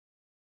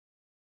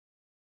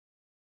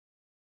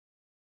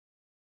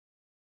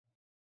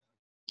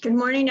Good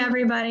morning,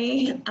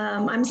 everybody.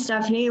 I'm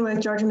Stephanie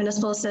with Georgia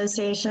Municipal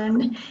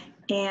Association,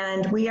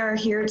 and we are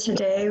here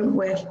today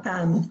with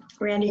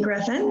Randy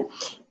Griffin,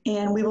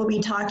 and we will be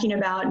talking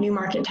about new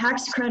market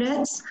tax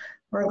credits.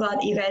 We're glad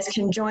that you guys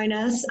can join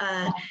us.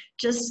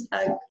 Just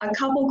a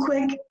couple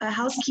quick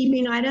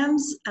housekeeping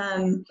items.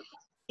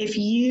 If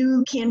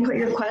you can put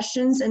your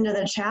questions into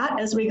the chat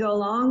as we go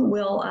along,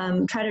 we'll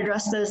try to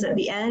address those at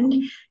the end.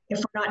 If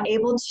we're not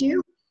able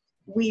to,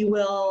 we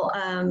will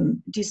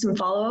do some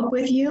follow-up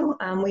with you.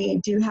 We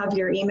do have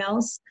your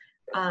emails,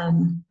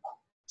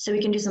 so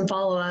we can do some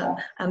follow-up.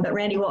 But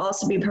Randy will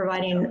also be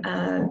providing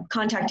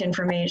contact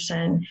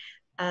information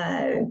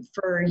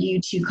for you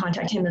to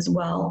contact him as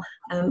well.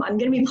 I'm going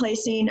to be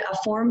placing a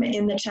form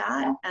in the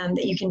chat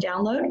that you can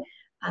download,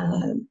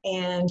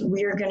 and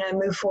we are going to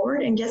move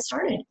forward and get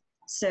started.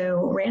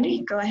 So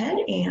Randy, go ahead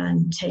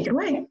and take it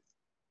away.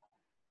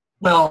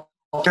 Well,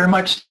 very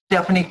much,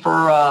 Stephanie,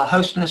 for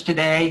hosting us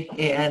today.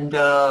 And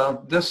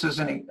this is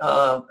a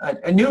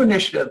new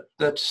initiative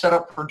that's set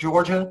up for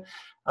Georgia.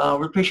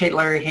 We appreciate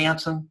Larry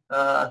Hansen,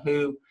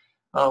 who,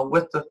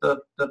 with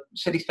the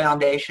city's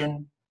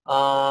foundation,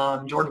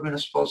 Georgia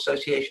Municipal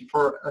Association,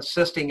 for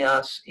assisting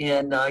us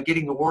in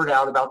getting the word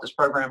out about this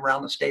program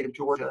around the state of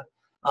Georgia.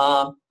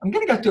 I'm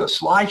going to go through a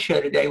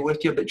slideshow today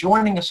with you, but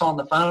joining us on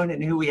the phone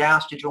and who we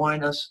asked to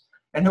join us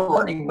and who we're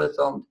working with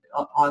on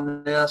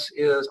this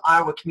is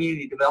Iowa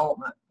Community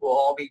Development.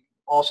 Will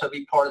also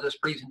be part of this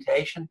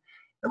presentation.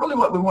 And really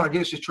what we want to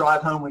do is just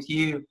drive home with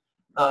you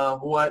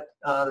what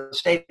the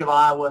state of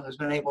Iowa has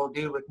been able to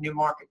do with new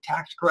market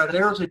tax credit.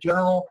 There is a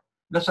general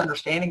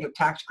misunderstanding of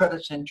tax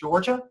credits in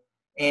Georgia,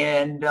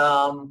 and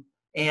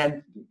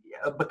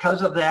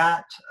because of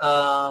that,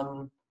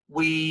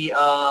 we get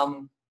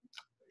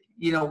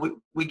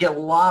a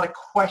lot of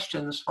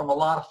questions from a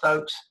lot of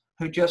folks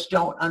who just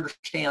don't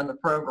understand the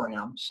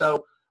program.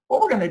 So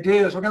what we're going to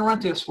do is we're going to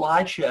run through a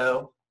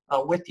slideshow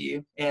with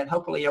you, and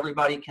hopefully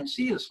everybody can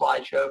see the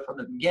slideshow from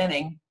the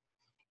beginning.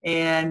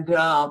 And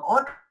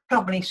our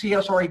company,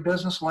 CSRE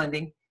Business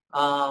Lending,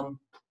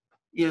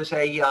 is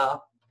a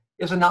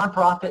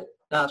nonprofit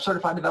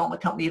certified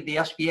development company of the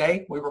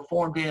SBA. We were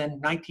formed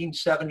in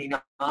 1979.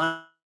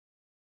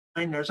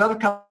 There's other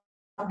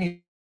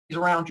companies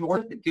around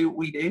Georgia that do what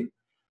we do.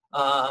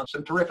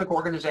 Some terrific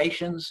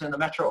organizations in the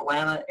metro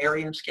Atlanta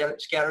area and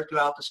scattered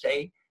throughout the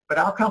state. But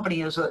our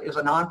company is a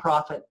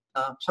nonprofit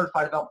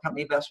certified development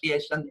company of SBA.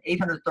 It's done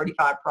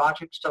 835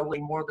 projects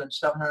totaling more than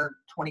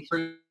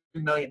 $723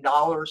 million.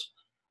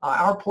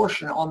 Our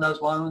portion on those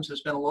loans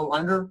has been a little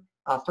under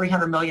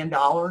 $300 million.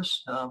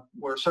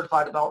 We're a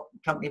certified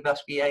development company of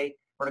SBA.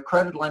 We're an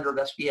accredited lender of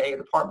SBA, a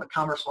Department of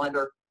Commerce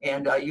lender,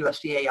 and a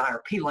USDA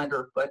IRP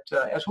lender. But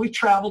as we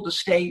traveled the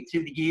state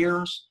through the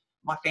years,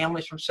 my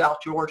family's from South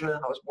Georgia.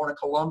 I was born in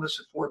Columbus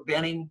at Fort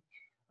Benning.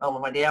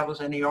 When my dad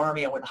was in the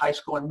Army, I went to high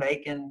school in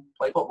Macon,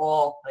 played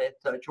football at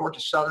Georgia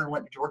Southern,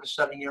 went to Georgia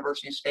Southern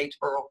University in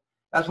Statesboro.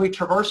 As we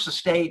traverse the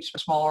states,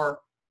 smaller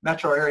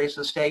metro areas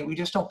of the state, we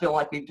just don't feel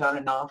like we've done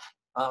enough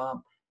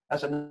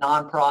as a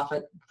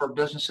nonprofit for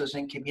businesses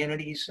and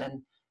communities.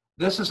 And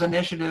this is an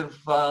initiative,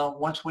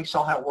 once we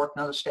saw how it worked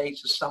in other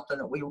states, is something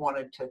that we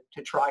wanted to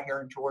try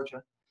here in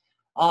Georgia.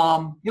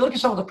 You look at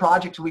some of the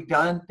projects we've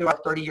done through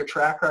our 30-year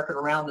track record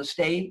around the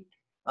state.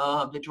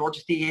 The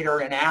Georgia Theater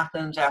in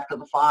Athens after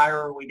the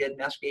fire, we did an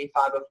SBA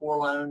 504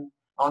 loan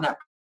on that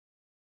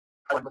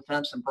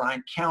defense in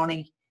Bryan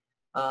County.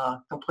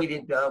 We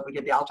did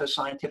the Alto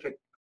Scientific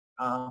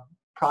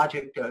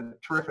project, a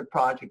terrific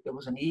project that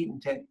was in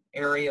Eatonton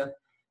area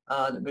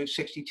that moved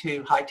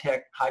 62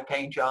 high-tech,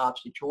 high-paying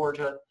jobs to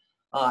Georgia.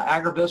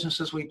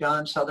 Agribusinesses we've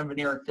done, Southern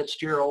Veneer and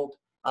Fitzgerald,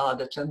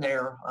 that's in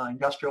their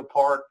industrial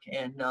park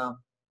and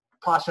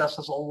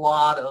processes a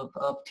lot of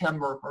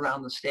timber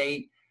around the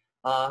state.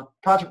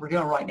 Project we're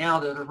doing right now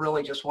that is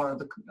really just one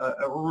of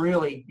a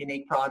really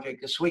unique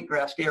project, the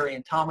Sweetgrass Dairy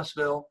in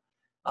Thomasville.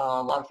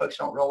 A lot of folks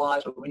don't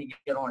realize, but when you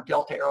get on a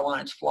Delta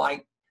Airlines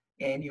flight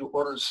and you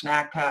order a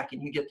snack pack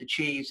and you get the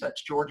cheese,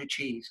 that's Georgia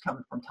cheese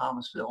coming from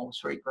Thomasville,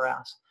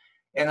 Sweetgrass.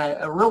 And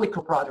a really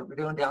cool project we're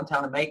doing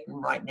downtown in Macon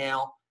right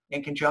now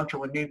in conjunction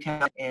with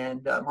Newtown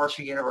and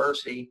Mercer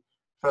University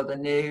for the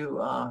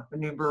new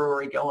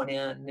brewery going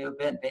in, new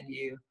event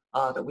venue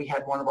that we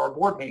had one of our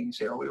board meetings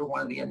there. We were one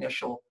of the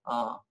initial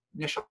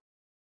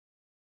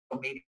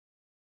meetings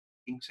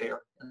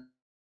there in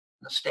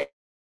the state.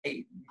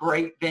 A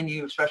great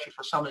venue, especially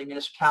for some of the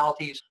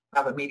municipalities,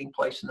 have a meeting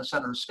place in the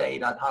center of the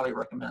state. I'd highly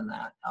recommend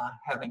that,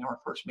 having our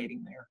first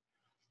meeting there.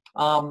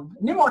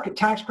 New market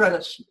tax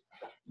credits,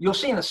 you'll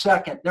see in a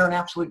second, they're an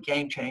absolute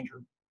game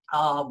changer.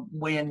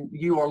 When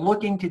you are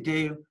looking to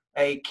do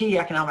a key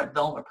economic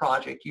development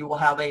project, you will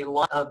have a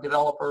lot of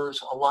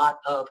developers, a lot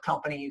of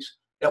companies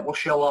that will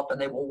show up and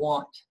they will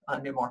want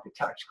new market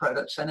tax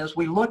credits. And as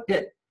we looked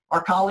at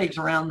our colleagues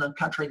around the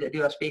country that do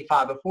SB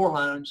 504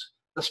 loans,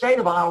 the state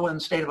of Iowa and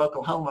the state of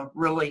Oklahoma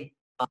really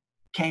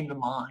came to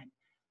mind.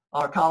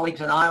 Our colleagues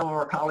in Iowa,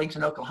 our colleagues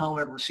in Oklahoma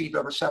have received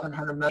over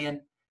 $700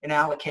 million in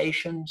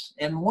allocations.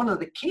 And one of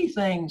the key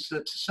things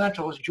that's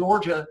essential is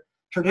Georgia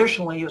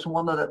traditionally is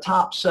one of the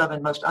top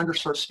 7 most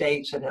underserved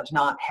states that has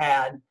not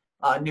had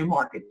new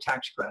market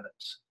tax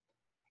credits.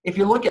 If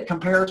you look at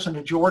comparison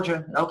to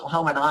Georgia,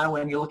 Oklahoma, and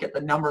Iowa, and you look at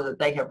the number that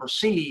they have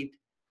received,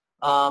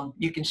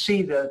 you can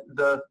see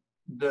the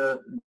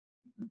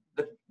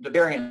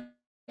variance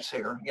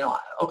here. You know,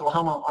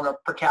 Oklahoma on a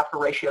per capita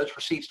ratios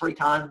receives 3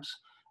 times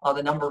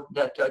the number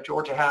that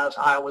Georgia has.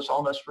 Iowa's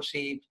almost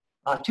received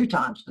 2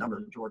 times the number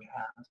that Georgia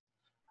has.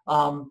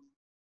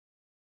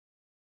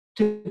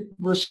 To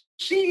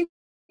receive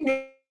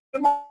new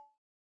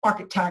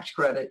market tax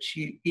credits,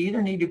 you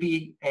either need to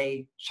be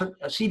a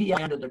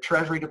CDI under the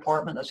Treasury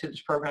Department, that's who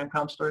this program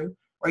comes through,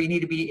 or you need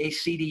to be a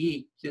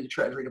CDE through the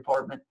Treasury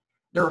Department.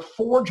 There are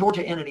 4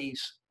 Georgia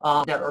entities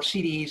that are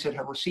CDEs that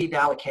have received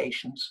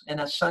allocations, and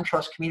that's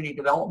SunTrust Community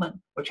Development,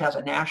 which has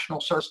a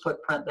national service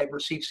footprint. They've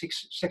received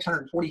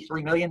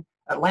 $643 million.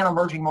 Atlanta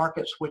Emerging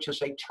Markets, which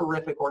is a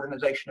terrific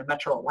organization in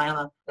Metro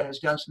Atlanta that has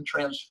done some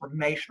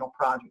transformational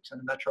projects in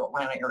the Metro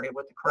Atlanta area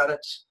with the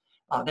credits.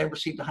 They've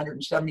received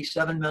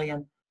 $177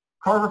 million.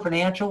 Carver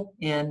Financial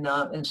in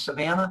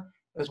Savannah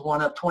is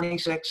one of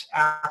 26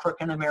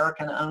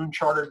 African-American owned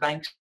chartered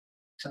banks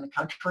in the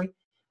country.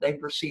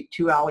 They've received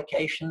 2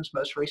 allocations.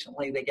 Most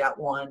recently, they got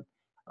one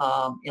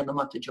in the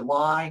month of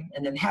July.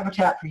 And then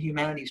Habitat for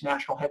Humanity's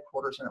national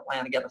headquarters in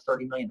Atlanta got a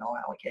 $30 million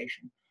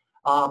allocation.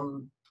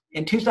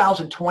 In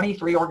 2020,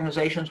 3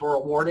 organizations were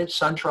awarded.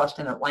 SunTrust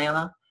in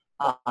Atlanta,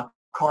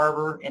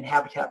 Carver, and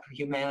Habitat for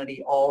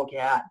Humanity all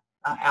got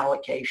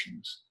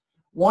allocations.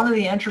 One of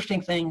the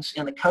interesting things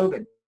in the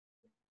COVID,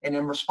 and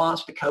in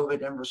response to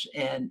COVID and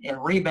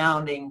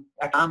rebounding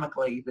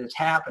economically that's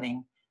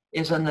happening,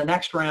 is in the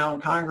next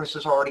round, Congress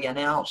has already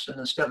announced, and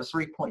instead of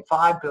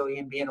 $3.5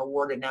 billion being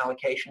awarded in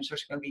allocations,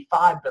 there's going to be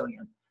 $5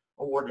 billion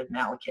awarded in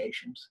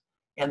allocations.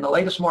 And the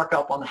latest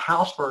markup on the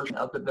House version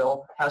of the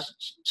bill has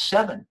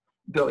 $7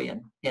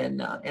 billion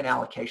in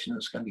allocation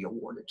that's going to be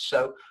awarded.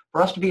 So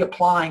for us to be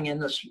applying in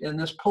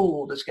this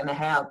pool that's going to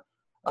have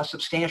a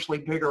substantially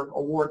bigger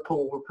award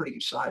pool, we're pretty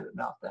excited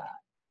about that.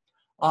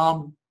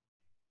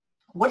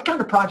 What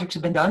kind of projects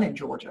have been done in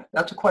Georgia?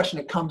 That's a question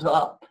that comes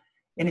up.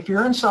 And if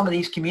you're in some of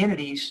these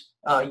communities,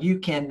 you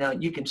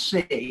can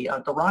see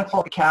the Ron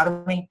Clark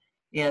Academy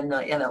in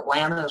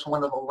Atlanta is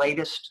one of the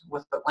latest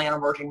with Atlanta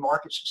Emerging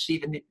Markets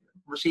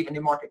receive a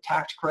new market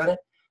tax credit.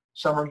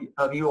 Some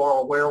of you are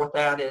aware with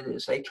that. It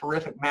is a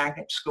terrific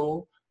magnet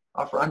school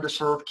for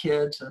underserved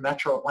kids in the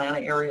Metro Atlanta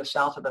area,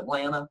 south of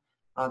Atlanta.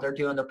 They're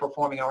doing the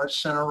Performing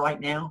Arts Center right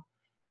now.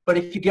 But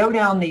if you go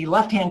down the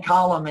left-hand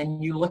column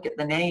and you look at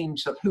the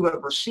names of who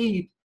have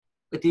received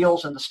the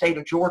deals in the state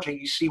of Georgia,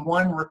 you see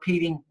one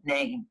repeating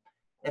name,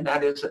 and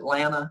that is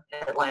Atlanta,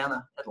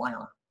 Atlanta,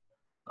 Atlanta.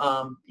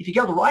 If you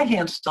go to the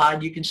right-hand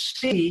side, you can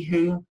see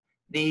who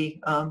the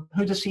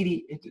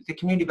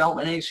community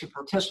development entities who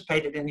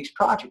participated in these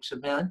projects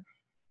have been,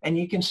 and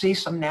you can see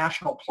some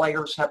national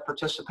players have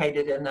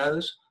participated in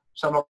those.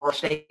 Some of our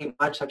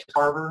statewide, such as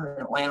Carver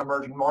and Atlanta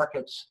Emerging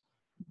Markets,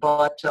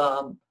 but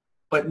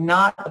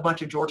not a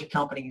bunch of Georgia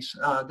companies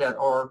that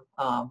are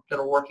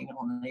working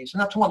on these,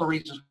 and that's one of the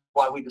reasons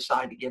why we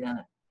decided to get in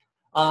it.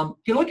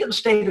 If you look at the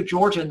state of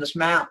Georgia in this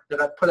map that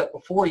I put up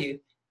before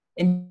you,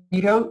 and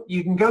you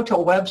can go to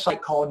a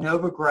website called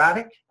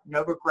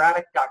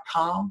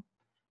novogradic.com.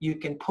 You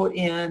can put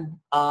in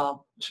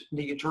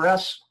the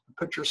address,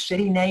 put your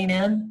city name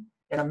in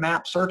a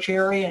map search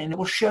area, and it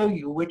will show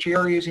you which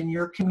areas in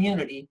your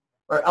community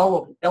are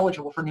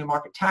eligible for new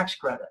market tax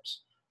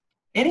credits.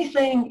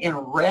 Anything in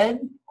red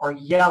or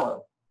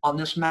yellow on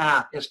this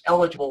map is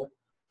eligible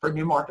for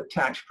new market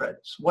tax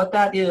credits. What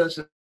that is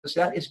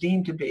that is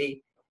deemed to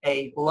be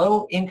a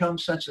low income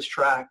census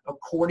tract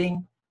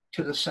according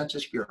to the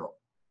Census Bureau.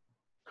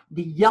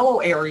 The yellow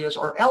areas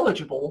are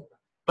eligible,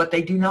 but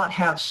they do not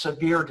have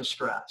severe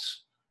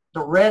distress. The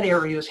red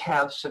areas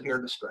have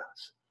severe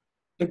distress.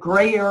 The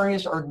gray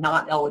areas are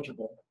not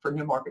eligible for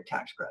new market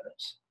tax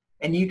credits.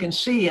 And you can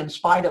see, in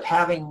spite of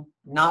having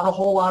not a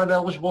whole lot of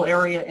eligible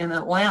area in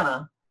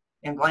Atlanta,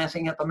 and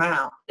glancing at the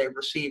map, they've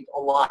received a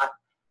lot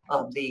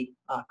of the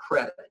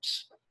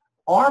credits.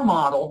 Our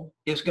model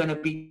is going to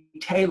be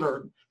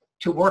tailored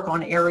to work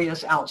on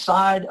areas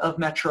outside of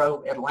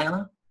Metro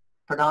Atlanta,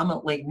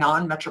 predominantly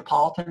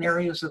non-metropolitan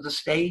areas of the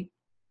state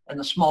and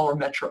the smaller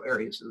metro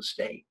areas of the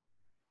state.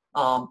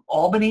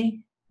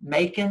 Albany,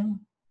 Macon,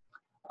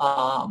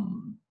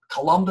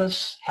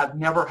 Columbus have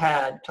never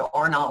had, to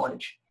our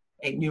knowledge,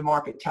 a new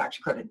market tax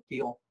credit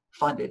deal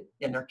funded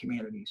in their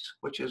communities,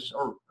 which is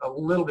a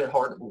little bit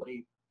hard to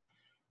believe.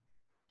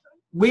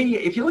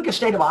 If you look at the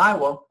state of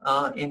Iowa,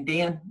 and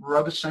Dan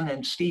Robeson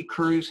and Steve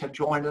Cruz have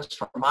joined us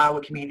from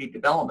Iowa Community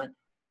Development,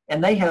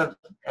 and they have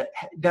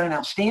done an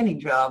outstanding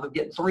job of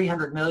getting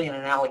 $300 million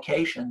in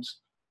allocations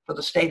for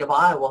the state of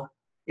Iowa.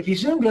 If you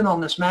zoomed in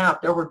on this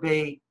map, there would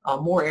be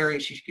more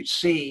areas you could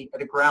see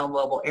at a ground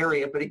level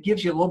area, but it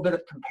gives you a little bit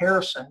of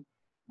comparison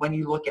when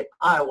you look at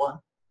Iowa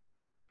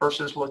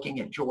versus looking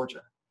at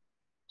Georgia.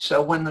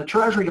 So when the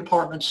Treasury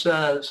Department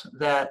says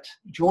that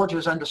Georgia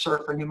is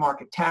underserved for new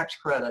market tax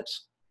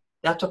credits,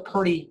 that's a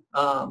pretty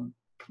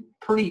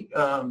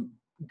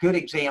good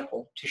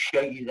example to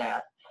show you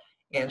that,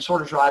 and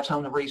sort of drives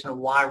home the reason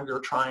why we were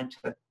trying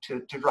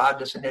to drive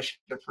this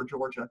initiative for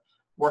Georgia,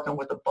 working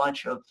with a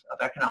bunch of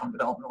economic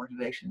development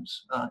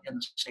organizations in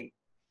the state.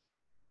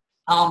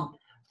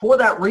 For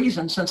that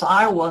reason, since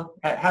Iowa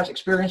has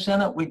experience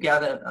in it, we've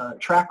got a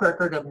track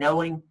record of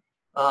knowing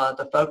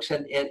the folks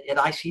at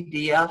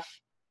ICDF,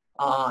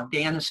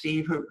 Dan and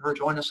Steve, who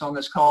joined us on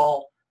this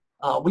call.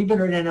 We've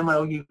entered an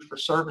MOU for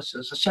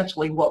services.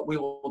 Essentially what we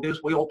will do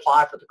is we will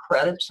apply for the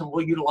credits, and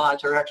we'll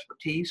utilize their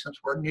expertise since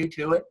we're new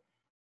to it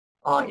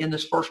in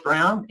this first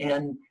round,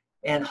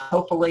 and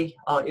hopefully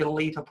it'll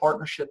lead to a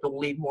partnership that will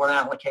lead more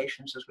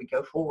applications as we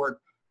go forward.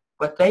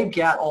 But they've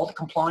got all the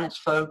compliance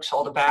folks,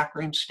 all the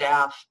backroom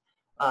staff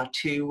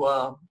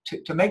to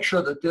make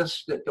sure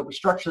that we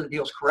structure the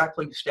deals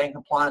correctly to stay in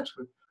compliance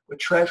with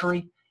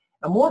Treasury.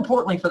 And more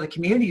importantly, for the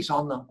communities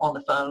on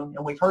the phone,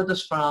 and we've heard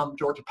this from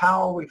Georgia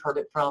Power, we've heard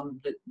it from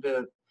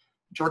the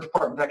Georgia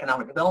Department of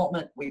Economic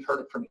Development, we've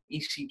heard it from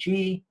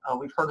ECG,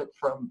 we've heard it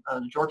from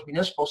the Georgia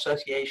Municipal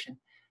Association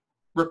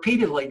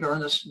repeatedly during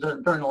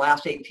the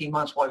last 18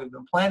 months while we've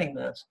been planning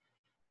this,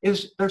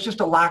 is there's just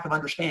a lack of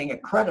understanding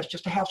of credits,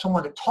 just to have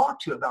someone to talk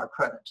to about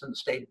credits in the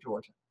state of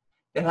Georgia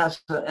that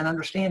has an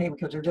understanding,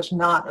 because there's just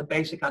not a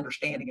basic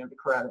understanding of the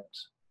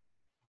credits.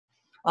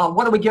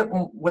 What do we get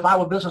with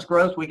Iowa Business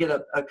Growth? We get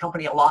a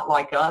company a lot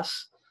like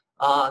us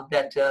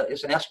that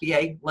is an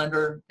SBA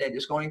lender that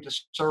is going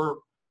to serve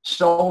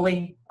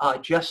solely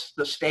just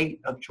the state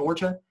of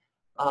Georgia.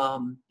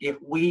 If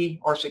we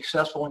are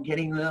successful in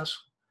getting this,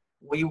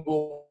 we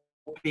will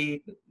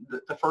be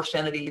the first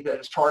entity that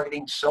is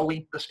targeting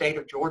solely the state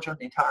of Georgia,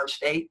 the entire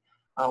state,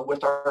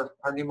 with our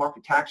new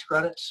market tax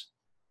credits.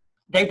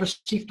 They've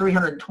received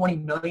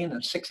 $320 million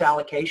in 6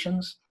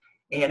 allocations.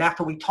 And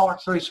after we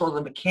talk through sort of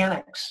the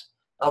mechanics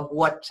of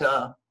what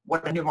a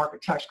new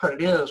market tax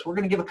credit is, we're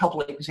going to give a couple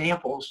of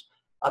examples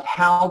of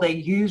how they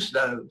use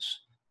those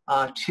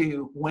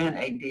to win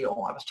a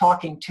deal. I was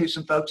talking to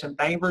some folks in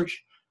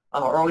Bainbridge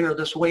earlier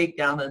this week,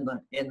 down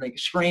in the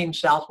extreme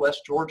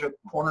southwest Georgia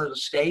corner of the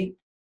state,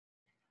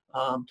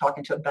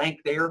 talking to a bank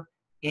there,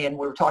 and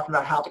we were talking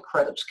about how the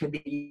credits could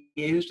be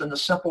used. And the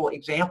simple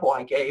example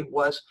I gave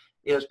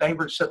is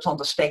Bainbridge sits on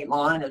the state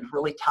line and is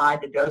really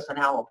tied to Dothan,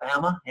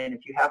 Alabama. And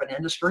if you have an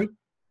industry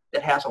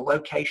that has a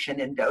location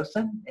in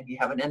Dothan, and you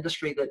have an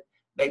industry that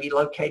may be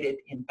located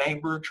in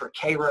Bainbridge or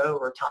Cairo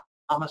or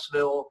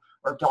Thomasville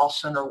or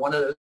Dawson or one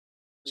of those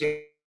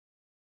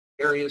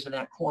areas in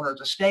that corner of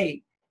the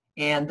state,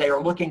 and they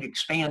are looking to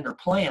expand their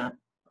plant,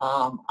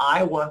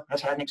 Iowa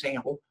has had an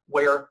example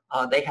where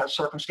they have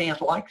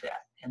circumstance like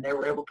that, and they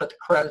were able to put the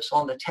credits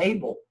on the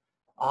table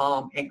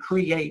and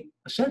create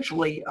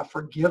essentially a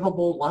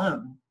forgivable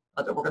loan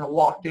that we're going to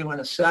walk through in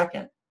a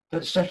second,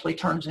 that essentially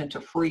turns into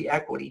free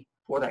equity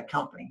for that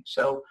company.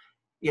 So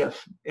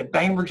if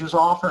Bainbridge is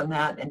offering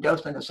that and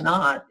Dothan is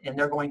not, and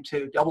they're going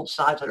to double the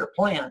size of their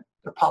plant,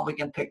 they're probably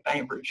going to pick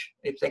Bainbridge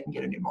if they can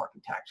get a new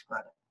market tax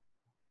credit.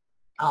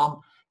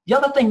 The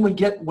other thing we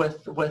get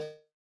with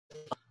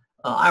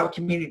Iowa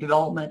Community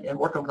Development and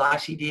working with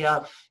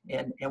ICDF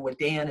and with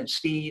Dan and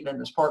Steve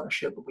and this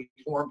partnership that we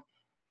formed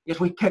is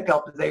we pick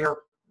up their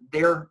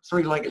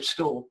three-legged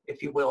stool,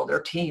 if you will, their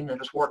team that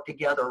has worked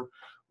together.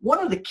 One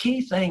of the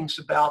key things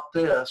about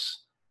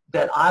this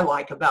that I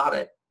like about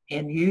it,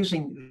 in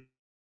using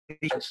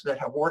these that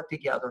have worked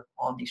together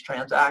on these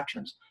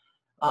transactions,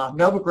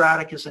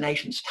 Novogradac is the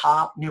nation's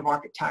top new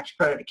market tax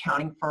credit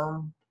accounting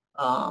firm.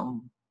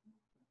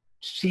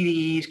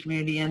 CDEs,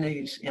 community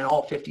entities in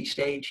all 50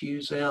 states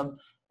use them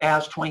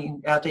as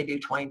they do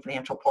Twain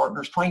Financial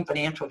Partners. Twain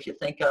Financial, if you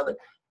think of it,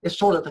 is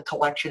sort of the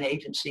collection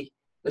agency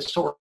that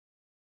sort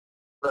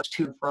of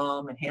to and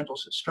from and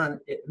handles its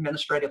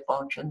administrative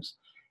functions.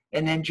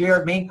 And then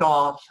Jared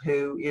Minkoff,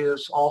 who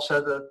is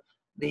also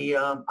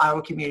the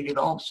Iowa Community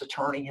Development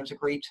attorney, has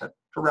agreed to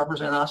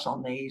represent us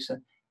on these.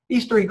 And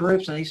these three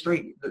groups and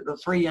the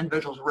three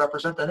individuals who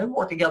represent them, they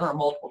work together on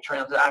multiple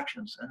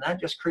transactions, and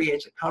that just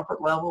creates a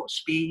comfort level of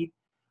speed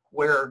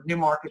where new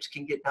markets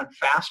can get done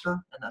faster.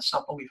 And that's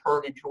something we've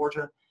heard in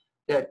Georgia,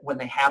 that when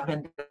they have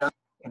been done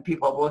and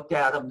people have looked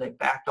at them, they've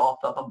backed off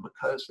of them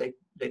because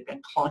they've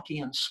been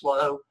clunky and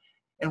slow.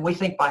 And we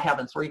think by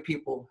having three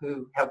people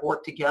who have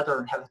worked together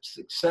and have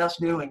success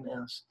doing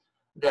this,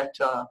 that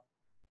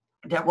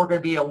we're going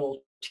to be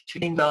able to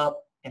team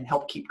up and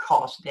help keep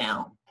costs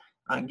down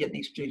and getting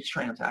these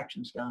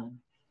transactions done.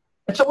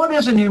 And so what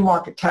is a new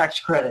market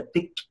tax credit?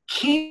 The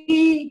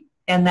key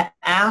and the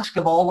ask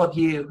of all of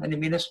you in the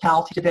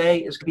municipality today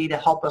is going to be to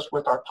help us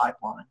with our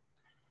pipeline.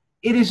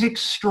 It is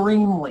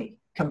extremely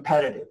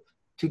competitive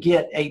to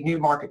get a new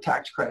market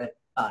tax credit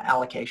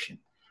allocation.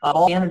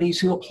 All the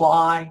entities who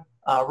apply,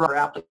 rubber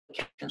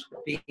applications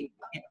will be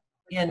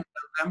in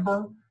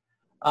November.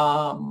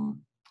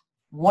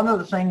 One of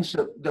the things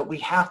that we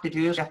have to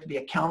do is we have to be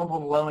accountable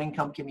to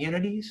low-income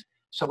communities.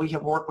 So we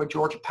have worked with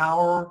Georgia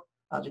Power,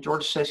 the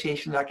Georgia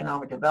Association of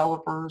Economic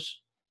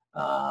Developers,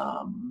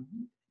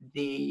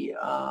 the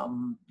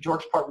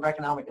Georgia Department of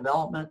Economic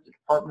Development, the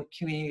Department of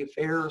Community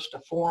Affairs, to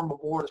form a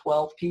board of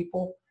 12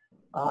 people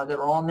that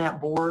are on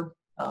that board.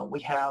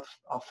 We have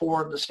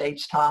 4 of the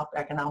state's top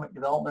economic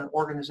development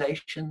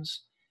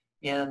organizations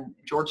in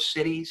Georgia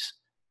cities.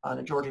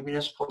 The Georgia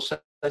Municipal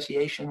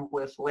Association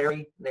with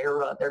Larry,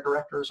 their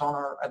director, is on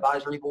our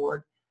advisory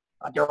board.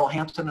 Daryl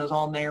Hampton is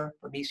on there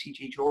from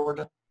ECG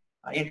Georgia.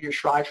 Andrew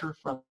Schreiser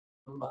from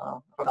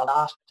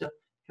Valdosta,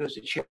 who is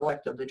the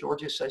chair-elect of the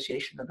Georgia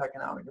Association of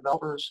Economic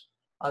Developers,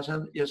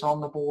 is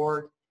on the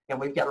board. And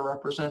we've got a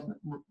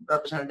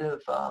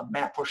representative,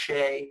 Matt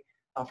Forshea,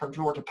 from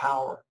Georgia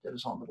Power, that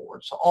is on the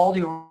board. So all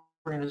the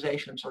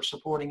organizations are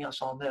supporting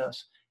us on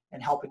this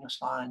and helping us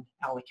find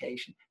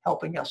allocation,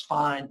 helping us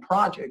find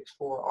projects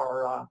for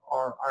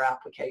our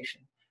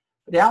application.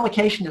 But the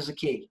allocation is the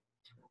key.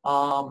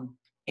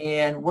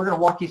 And we're going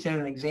to walk you through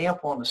an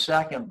example in a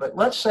second, but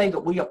let's say that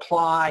we're going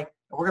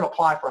to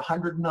apply for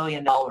 $100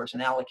 million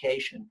in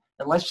allocation,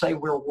 and let's say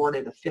we're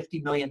awarded a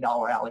 $50 million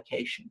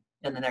allocation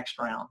in the next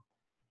round.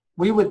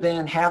 We would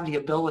then have the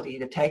ability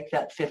to take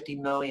that $50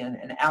 million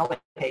and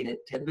allocate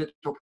it to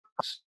individual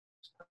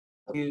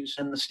use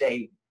in the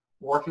state,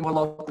 working with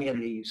local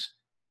communities,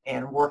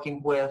 and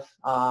working with,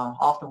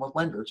 often with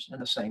lenders in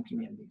the same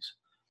communities.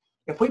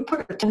 If we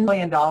put a $10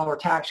 million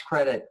tax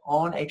credit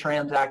on a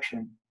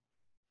transaction,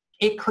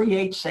 it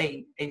creates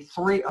a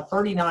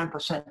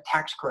 39%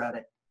 tax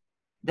credit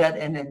that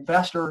an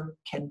investor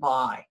can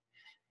buy.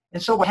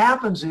 And so what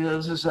happens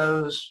is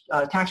those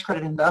tax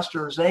credit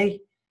investors, the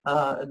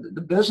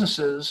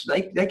businesses,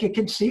 they could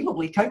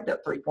conceivably take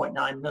that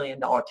 $3.9 million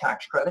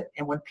tax credit.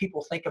 And when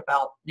people think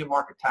about new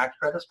market tax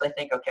credits, they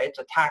think, okay, it's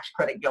a tax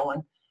credit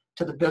going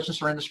to the business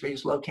or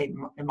industries located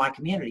in my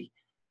community.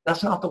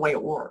 That's not the way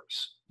it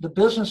works. The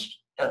business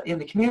in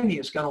the community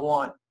is going to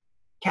want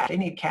cash. They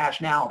need cash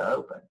now to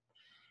open.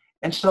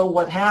 And so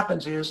what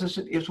happens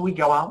is we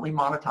go out and we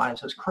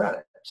monetize those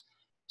credits.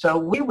 So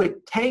we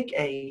would take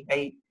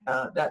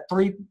that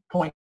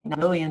 $3.9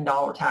 million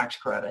tax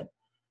credit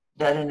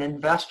that an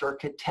investor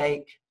could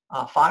take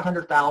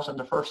 $500,000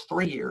 the first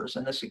 3 years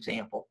in this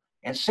example,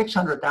 and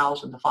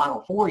 $600,000 the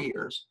final 4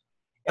 years.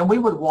 And we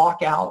would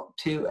walk out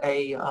to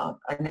an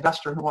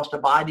investor who wants to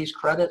buy these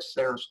credits.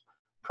 There's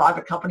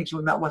private companies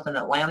we met with in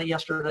Atlanta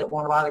yesterday that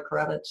want to buy the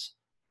credits.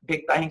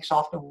 Big banks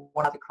often want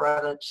to buy the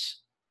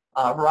credits.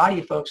 A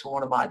variety of folks who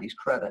want to buy these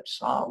credits.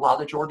 A lot of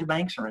the Georgia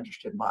banks are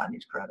interested in buying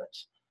these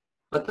credits.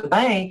 But the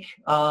bank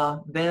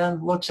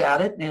then looks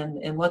at it,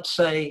 and let's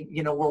say,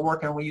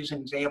 we use an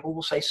example,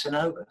 we'll say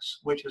Synovus,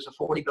 which is a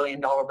 $40 billion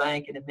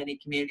bank and in many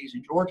communities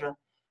in Georgia.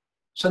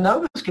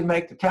 Synovus can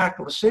make the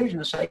tactical decision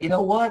to say, you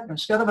know what,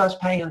 instead of us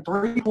paying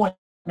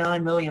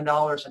 $3.9 million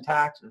in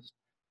taxes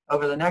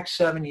over the next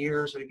 7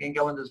 years that are going to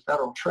go into the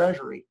federal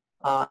treasury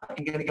and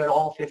going to go to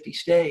all 50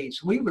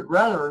 states, we would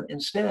rather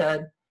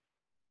instead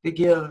to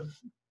give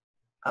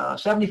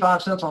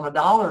 75 cents on the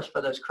dollars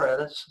for those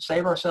credits,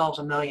 save ourselves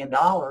 $1 million,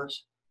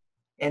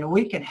 and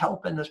we can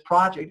help in this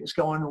project that's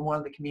going to one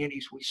of the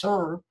communities we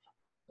serve,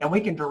 and we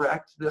can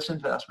direct this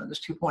investment, this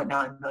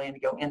 $2.9 million, to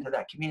go into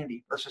that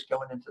community versus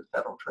going into the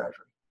federal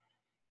treasury.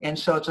 And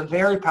so it's a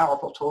very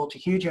powerful tool. It's a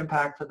huge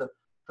impact for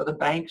the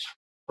banks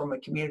from a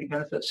community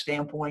benefit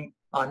standpoint,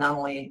 not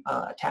only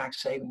a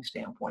tax saving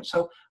standpoint.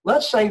 So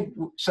let's say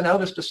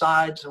Synovus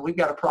decides that we've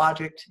got a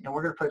project and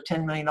we're going to put a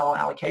 $10 million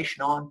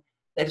allocation on.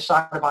 They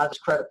decide to buy this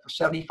credit for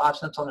 75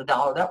 cents on the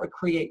dollar. That would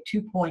create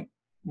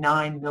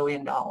 $2.9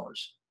 million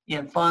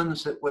in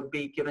funds that would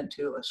be given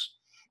to us.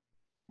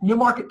 New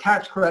market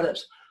tax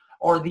credits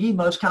are the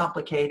most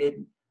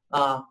complicated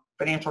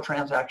financial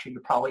transaction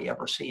you probably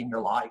ever see in your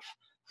life.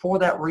 For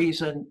that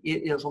reason,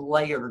 it is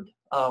layered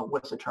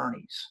with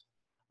attorneys.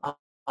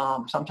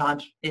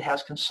 Sometimes it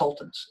has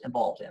consultants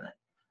involved in it.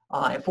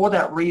 And for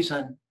that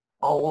reason,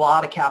 a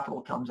lot of capital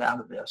comes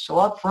out of this. So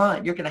up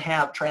front, you're going to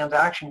have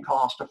transaction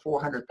cost of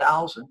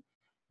 $400,000,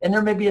 and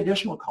there may be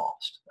additional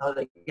cost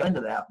that go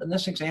into that. But in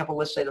this example,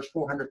 let's say there's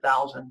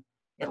 $400,000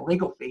 in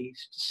legal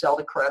fees to sell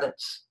the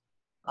credits,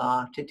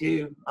 to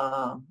do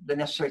the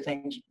necessary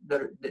things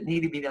that need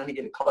to be done to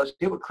get it closed.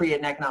 It would create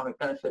an economic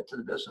benefit to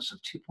the business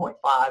of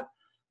 $2.5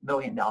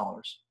 million.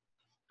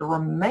 The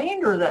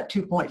remainder of that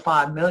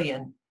 $2.5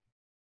 million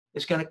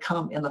is going to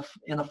come in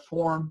the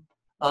form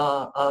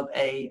of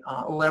a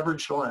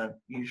leveraged loan,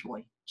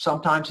 usually.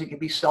 Sometimes it can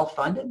be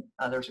self-funded.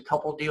 There's a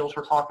couple of deals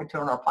we're talking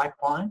to in our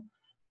pipeline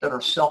that are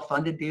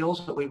self-funded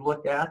deals that we've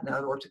looked at. In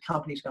other words, a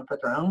company's going to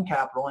put their own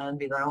capital in,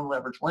 be their own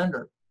leveraged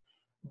lender.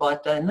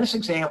 But in this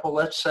example,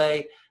 let's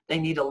say they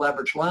need a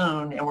leveraged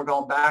loan, and we're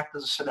going back to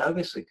the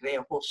Synovus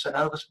example.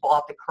 Synovus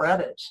bought the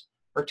credits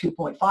for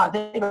 $2.5.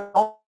 They would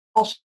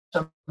also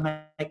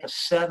make a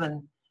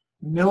 $7.1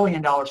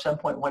 million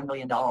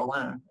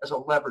loan as a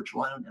leveraged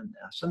loan in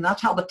this. And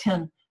that's how the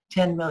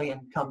 $10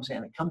 million comes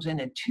in. It comes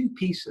in two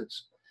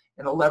pieces,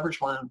 in a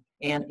leveraged loan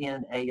and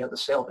in the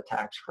sale of a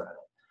tax credit.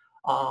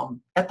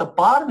 At the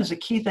bottom is a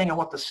key thing I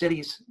want the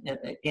cities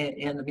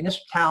in the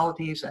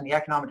municipalities and the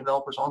economic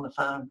developers on the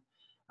phone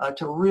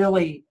to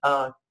really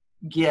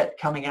get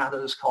coming out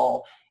of this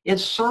call. It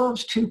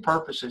serves two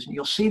purposes, and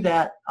you'll see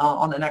that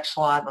on the next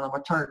slide, but I'm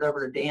going to turn it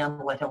over to Dan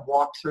and let him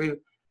walk through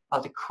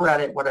the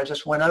credit, what I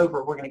just went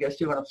over. We're going to go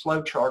through in a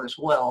flow chart as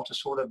well to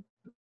sort of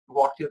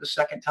walk through the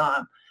second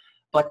time.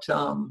 But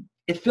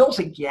it fills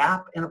a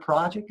gap in a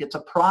project. It's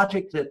a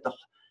project that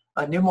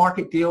a new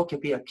market deal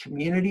could be a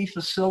community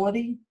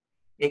facility.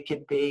 It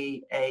could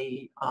be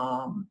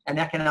an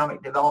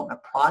economic development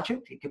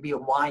project. It could be a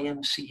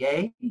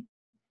YMCA.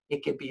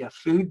 It could be a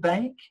food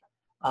bank.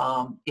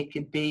 It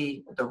could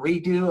be the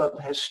redo of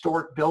a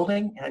historic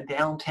building in a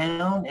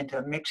downtown into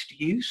a mixed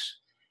use.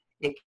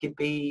 It could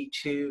be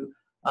to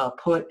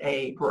put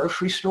a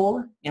grocery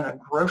store in a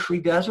grocery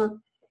desert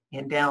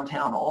in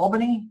downtown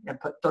Albany and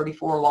put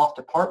 34 loft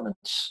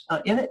apartments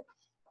in it.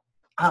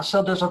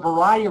 So there's a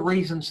variety of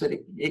reasons that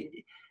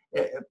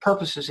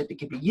purposes that it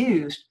could be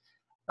used.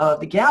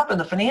 The gap in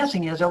the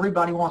financing is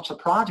everybody wants a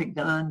project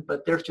done,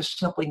 but there's just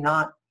simply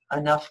not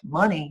enough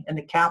money in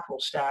the capital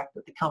stack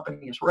that the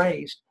company has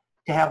raised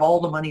to have all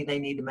the money they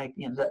need to make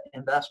the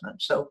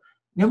investment. So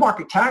new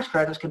market tax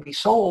credits can be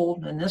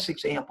sold. In this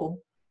example,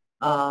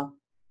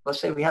 let's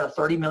say we had a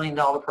 $30 million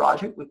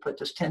project. We put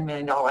this $10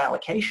 million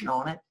allocation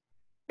on it.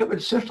 It would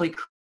essentially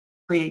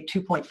create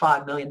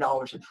 $2.5 million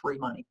in free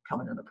money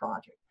coming in the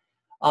project.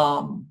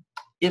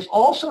 It's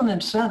also an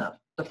incentive.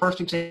 The first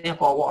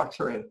example I'll walk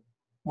through,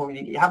 when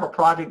you have a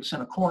project that's in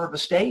a corner of a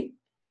state,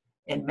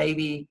 and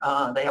maybe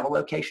they have a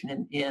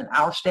location in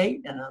our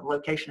state and a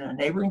location in a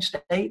neighboring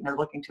state, and they're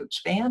looking to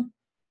expand,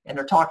 and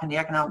they're talking to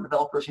economic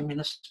developers and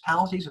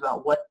municipalities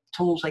about what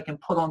tools they can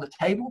put on the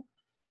table.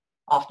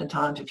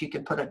 Oftentimes, if you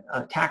can put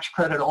a tax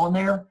credit on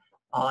there,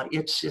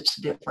 it's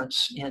the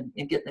difference in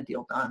getting the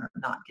deal done or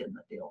not getting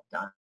the deal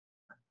done.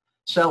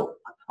 So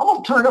I'm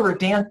going to turn it over to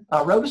Dan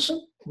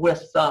Robeson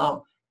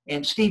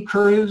and Steve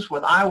Cruz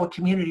with Iowa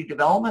Community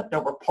Development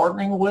that we're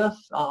partnering with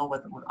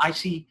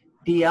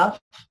ICDF.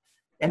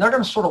 And they're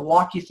going to sort of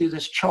walk you through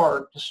this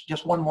chart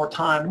just one more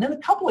time. And then a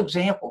couple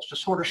examples to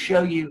sort of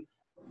show you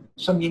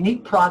some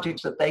unique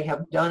projects that they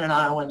have done in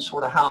Iowa and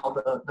sort of how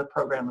the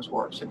program has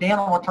worked. So Dan,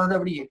 I want to turn it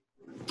over to you.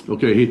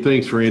 Okay. Hey,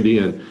 thanks, Randy.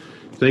 And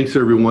thanks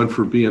everyone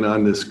for being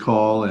on this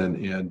call. And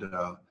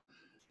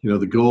you know,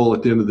 the goal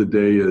at the end of the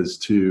day is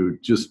to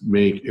just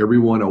make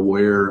everyone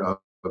aware of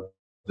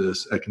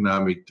this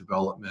economic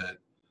development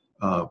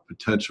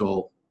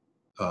potential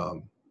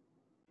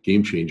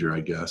game changer,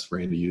 I guess.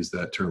 Randy used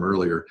that term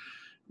earlier.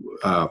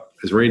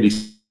 As Randy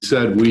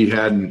said, we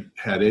hadn't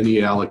had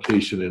any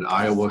allocation in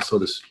Iowa, so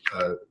to,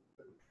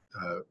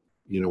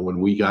 you know, when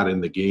we got in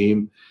the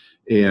game,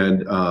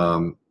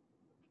 and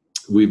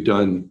we've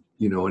done,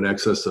 you know, in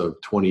excess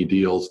of 20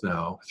 deals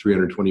now,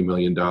 $320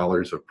 million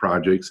of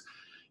projects.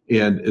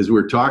 And as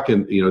we're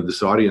talking, you know,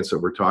 this audience that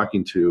we're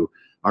talking to,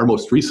 our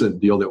most recent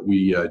deal that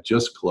we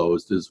just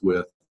closed is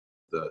with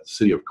the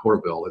city of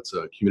Coralville. It's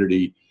a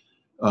community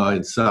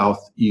in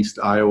southeast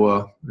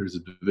Iowa. There's a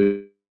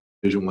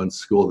Division I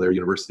school there,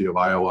 University of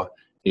Iowa,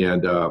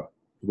 and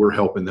we're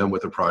helping them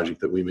with a project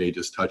that we may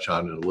just touch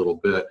on in a little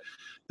bit.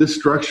 This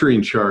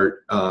structuring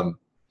chart,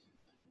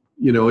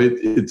 you know,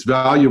 it's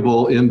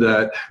valuable in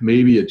that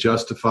maybe it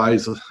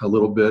justifies a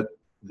little bit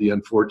the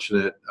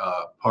unfortunate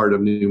part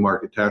of new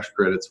market tax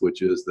credits,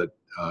 which is that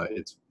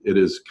it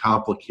is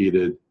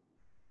complicated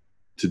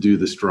to do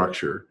the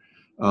structure,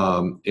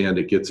 and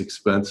it gets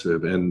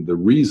expensive. And the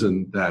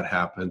reason that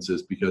happens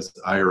is because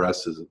the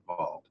IRS is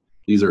involved.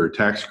 These are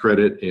tax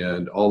credit,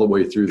 and all the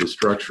way through the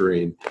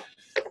structuring,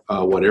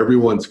 what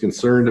everyone's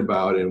concerned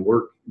about and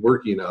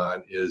working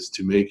on is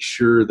to make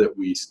sure that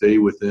we stay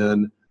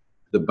within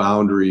the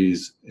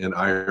boundaries and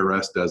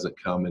IRS doesn't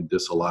come and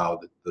disallow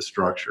the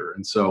structure.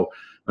 And so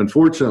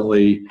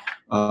unfortunately,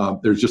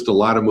 there's just a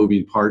lot of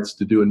moving parts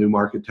to do a new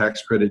market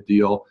tax credit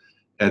deal.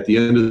 At the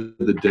end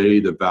of the day,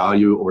 the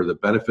value or the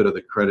benefit of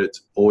the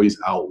credits always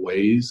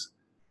outweighs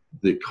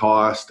the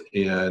cost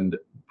and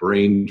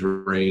brain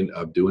drain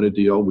of doing a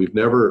deal. We've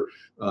never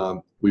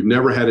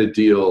had a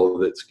deal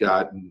that's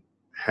gotten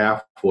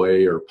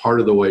halfway or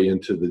part of the way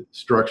into the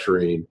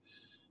structuring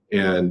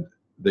and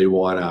they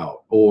want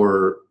out,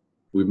 or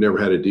we've never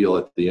had a deal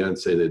at the end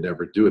say they'd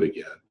never do it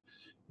again.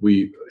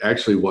 We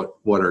actually, what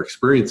our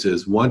experience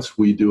is, once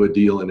we do a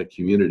deal in a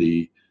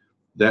community,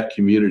 that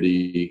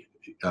community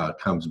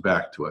comes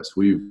back to us.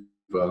 We've,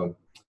 I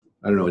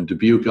don't know, in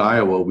Dubuque,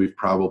 Iowa, we've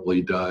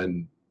probably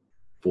done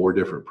 4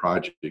 different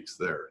projects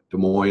there. Des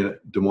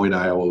Moines,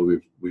 Iowa,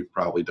 we've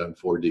probably done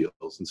 4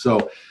 deals. And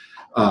so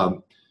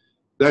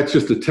that's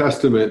just a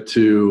testament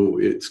to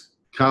its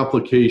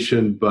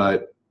complication,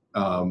 but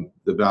the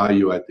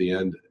value at the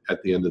end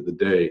of the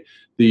day.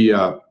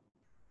 The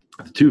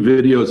 2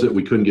 videos that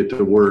we couldn't get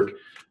to work,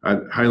 I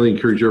highly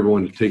encourage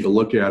everyone to take a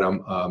look at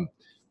them.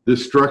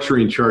 This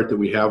structuring chart that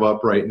we have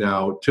up right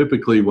now,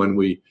 typically when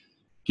we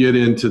get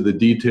into the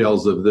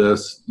details of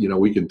this, you know,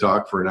 we can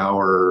talk for an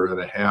hour and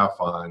a half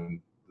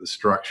on the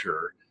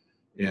structure,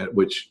 and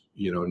which,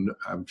 you know,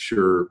 I'm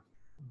sure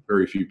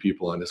very few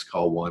people on this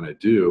call want to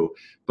do.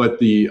 But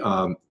the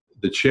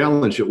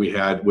challenge that we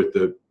had with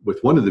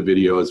one of the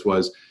videos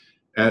was,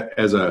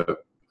 as a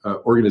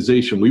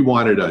organization, we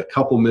wanted a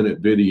couple-minute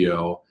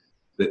video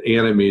that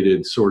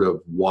animated sort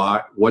of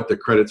what the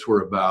credits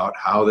were about,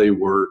 how they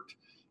worked.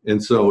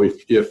 And so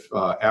if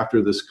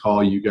after this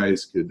call you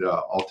guys could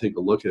all take a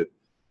look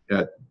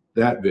at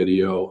that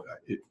video,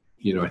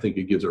 I think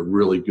it gives a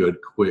really good,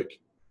 quick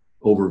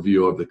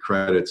overview of the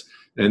credits.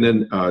 And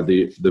then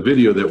the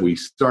video that we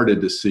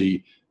started to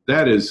see,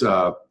 that is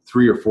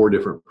 3 or 4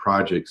 different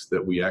projects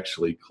that we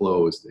actually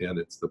closed, and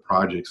it's the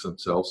projects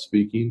themselves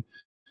speaking.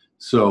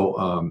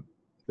 So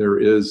there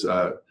is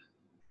a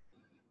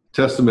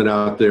testament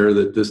out there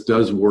that this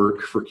does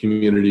work for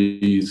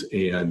communities,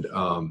 and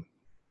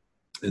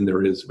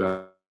there is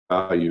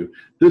value.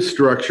 This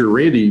structure,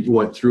 Randy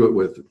went through it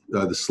with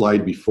the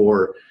slide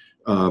before,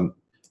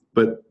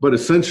 but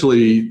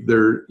essentially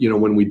there,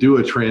 when we do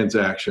a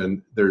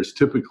transaction, there's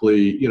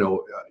typically,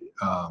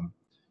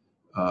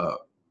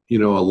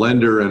 a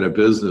lender and a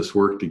business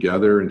work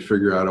together and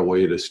figure out a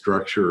way to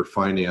structure or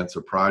finance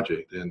a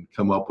project and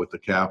come up with the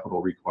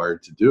capital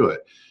required to do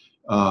it.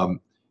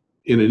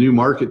 In a new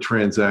market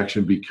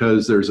transaction,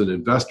 because there's an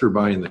investor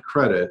buying the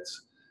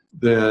credits,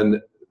 then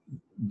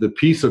the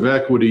piece of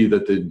equity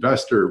that the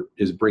investor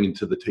is bringing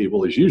to the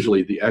table is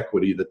usually the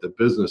equity that the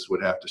business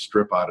would have to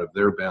strip out of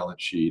their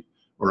balance sheet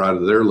or out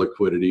of their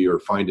liquidity, or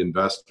find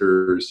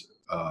investors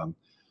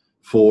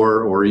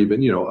for, or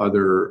even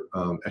other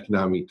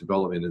economic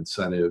development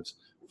incentives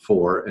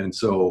for. And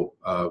so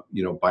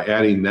by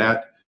adding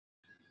that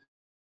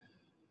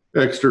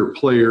extra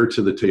player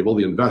to the table,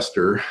 the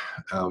investor,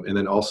 and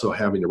then also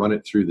having to run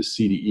it through the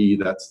CDE,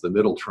 that's the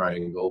middle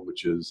triangle,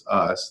 which is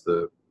us,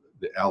 the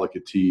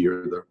allocatee,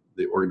 or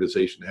the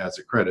organization that has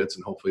the credits,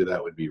 and hopefully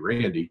that would be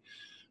Randy.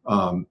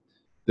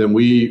 Then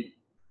we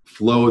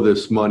flow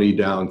this money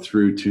down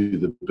through to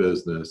the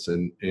business,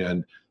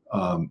 and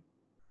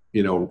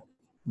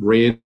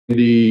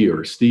Randy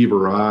or Steve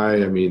or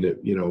I mean,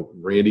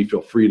 Randy,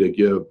 feel free to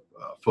give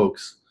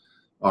folks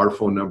our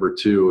phone number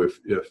too.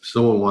 If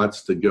someone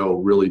wants to go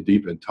really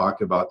deep and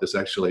talk about this,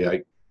 actually,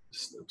 I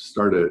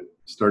started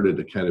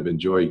to kind of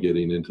enjoy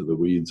getting into the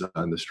weeds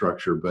on the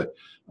structure, but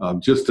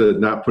just to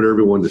not put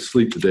everyone to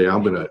sleep today,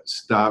 I'm going to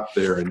stop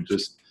there and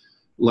just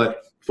let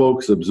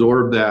folks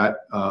absorb that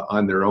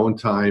on their own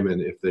time.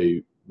 And if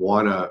they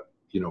want to,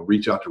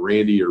 reach out to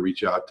Randy or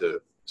reach out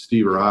to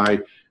Steve or I,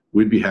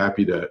 we'd be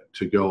happy to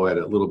go at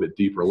a little bit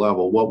deeper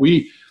level.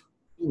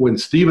 When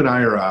Steve and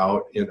I are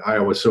out in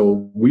Iowa,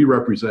 so we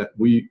represent,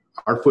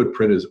 our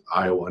footprint is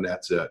Iowa, and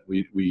that's it.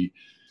 We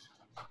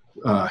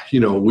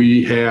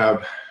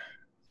have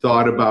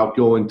thought about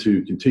going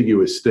to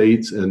contiguous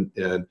states, and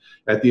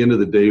at the end of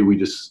the day, we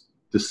just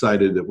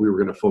decided that we were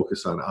going to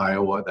focus on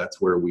Iowa.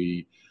 That's where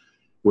we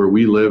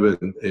live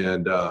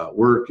and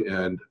work,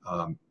 and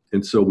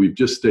so we've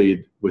just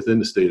stayed within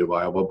the state of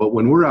Iowa. But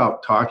when we're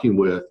out talking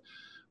with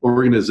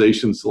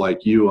organizations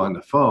like you on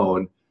the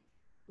phone,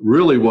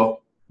 really what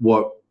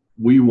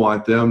we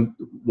want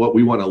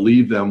to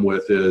leave them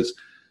with is,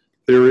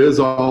 there is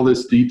all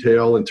this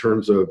detail in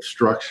terms of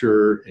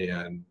structure,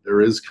 and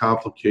there is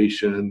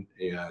complication,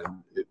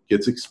 and it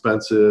gets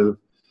expensive,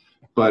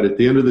 but at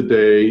the end of the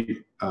day,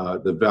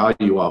 the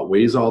value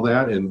outweighs all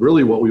that. And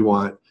really what we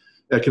want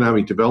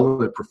economic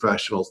development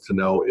professionals to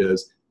know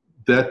is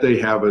that they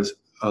have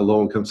a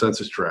low income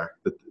census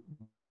tract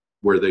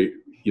where they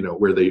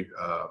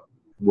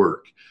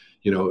work.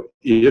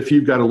 If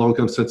you've got a low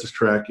income census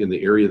tract in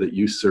the area that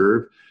you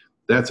serve,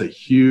 that's a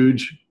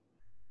huge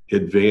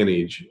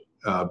advantage,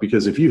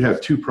 because if you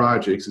have 2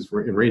 projects,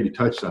 and Randy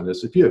touched on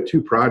this, if you have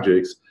 2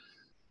 projects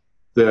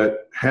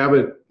that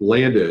haven't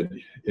landed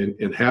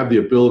and have the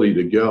ability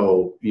to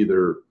go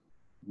either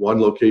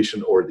one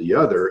location or the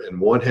other, and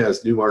one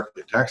has new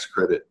market tax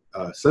credit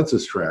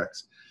census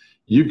tracts,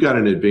 you've got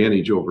an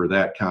advantage over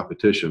that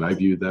competition. I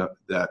view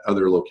that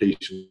other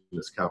location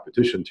as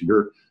competition to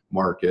your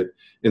market.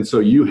 And so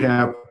you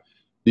have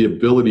the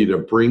ability to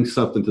bring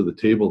something to the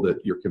table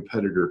that your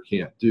competitor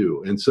can't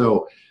do. And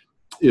so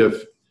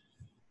if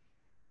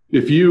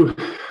you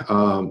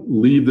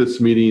leave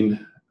this meeting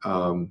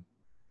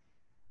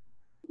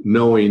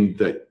knowing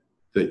that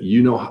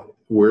you know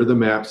where the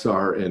maps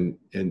are, and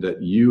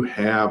that you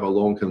have a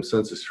low-income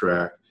census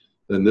tract,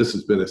 then this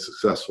has been a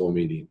successful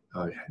meeting.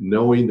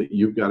 Knowing that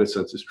you've got a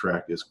census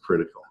tract is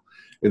critical.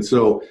 And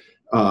so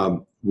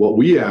what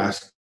we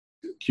ask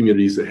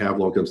communities that have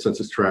low-income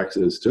census tracts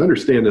is to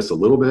understand this a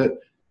little bit,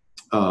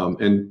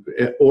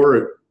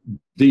 or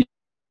deep.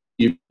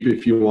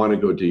 If you want to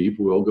go deep,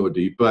 we'll go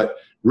deep. But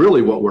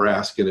really what we're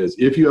asking is,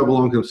 if you have a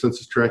low-income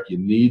census tract, you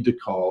need to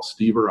call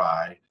Steve or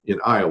I in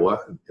Iowa,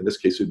 in this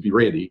case it would be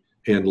Randy,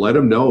 and let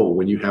them know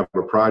when you have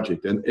a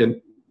project.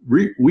 And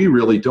we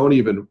really don't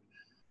even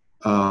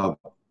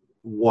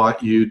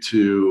want you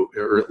to,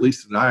 or at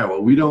least in Iowa,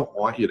 we don't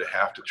want you to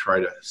have to try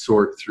to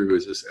sort through,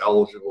 is this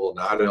eligible,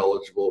 not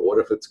eligible? What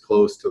if it's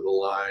close to the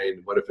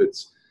line? What if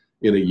it's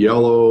in a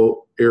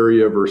yellow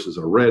area versus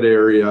a red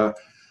area?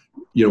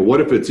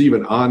 What if it's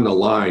even on the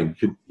line?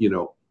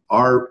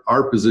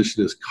 Our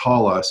position is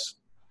call us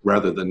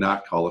rather than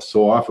not call us.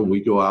 So often we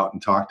go out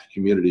and talk to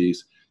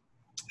communities,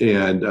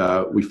 and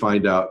we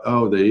find out,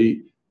 oh,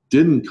 they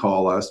didn't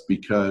call us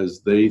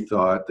because they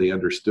thought they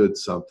understood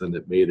something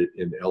that made it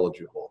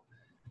ineligible.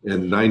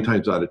 And 9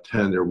 times out of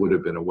 10, there would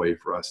have been a way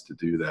for us to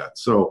do that.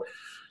 So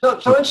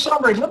So in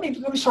summary, let me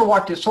sort of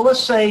walk this. So let's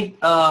say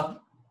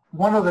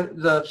one of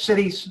the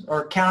cities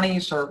or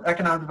counties or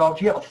economic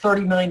developers, you have a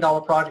 $30 million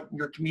project in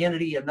your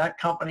community, and that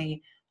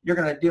company, you're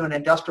going to do an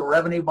industrial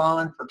revenue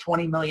bond for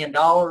 $20 million,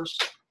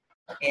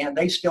 and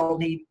they still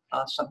need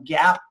some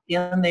gap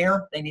in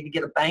there. They need to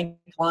get a bank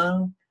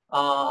loan.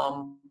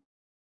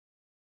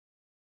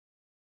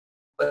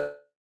 But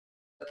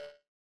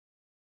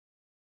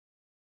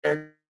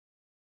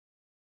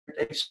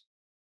they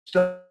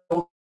still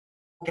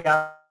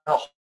got a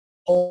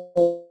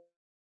whole,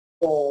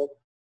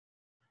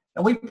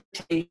 and we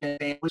take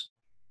a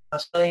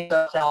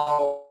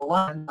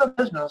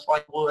business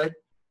like would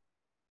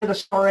a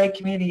GCRF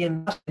community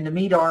investment to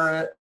meet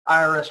our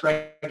IRS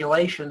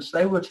regulations.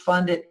 They would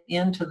fund it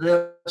into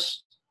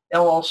this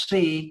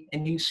LLC,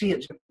 and you see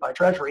it by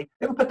Treasury.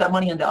 They would put that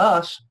money into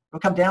us. It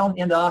would come down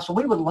into us, and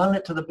we would loan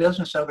it to the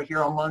business over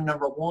here on loan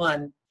number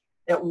 1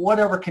 at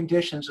whatever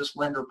conditions this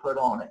lender put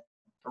on it.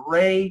 The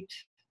rate,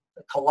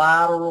 the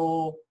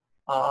collateral,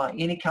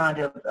 any kind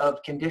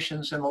of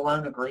conditions in the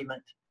loan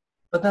agreement.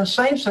 But then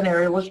same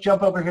scenario, let's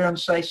jump over here and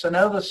say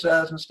Sonova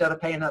says instead of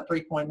paying that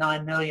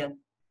 $3.9 million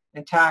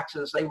in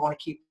taxes, they want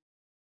to keep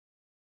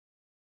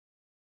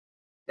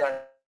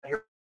that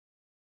here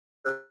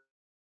in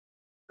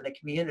the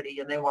community,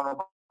 and they want to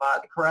buy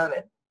the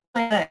credit.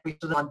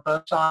 On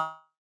both sides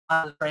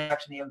of the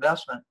transaction, the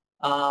investment,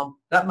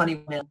 that money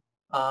went in.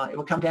 It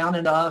would come down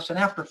into us, and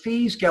after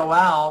fees go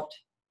out,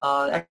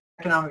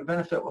 economic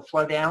benefit will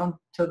flow down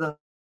to the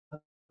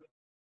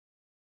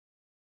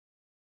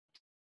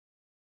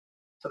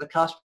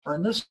customer.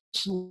 And this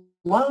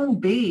loan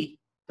B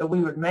that we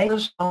would make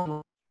this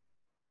loan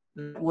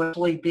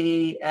would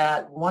be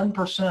at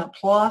 1%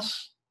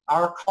 plus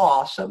our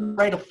cost, at a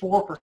rate of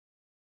 4%,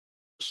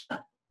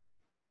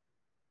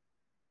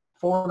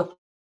 4 to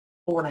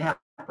 4.5%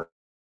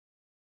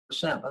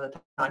 by the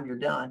time you're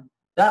done.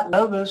 That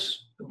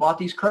Novus bought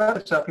these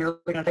credits up here.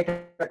 They're going to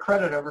take that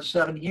credit over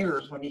 7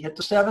 years. When you hit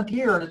the 7th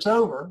year and it's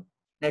over,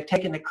 they've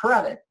taken the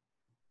credit,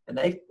 and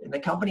the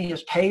company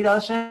has paid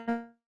us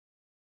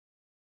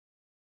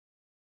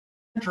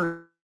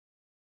interest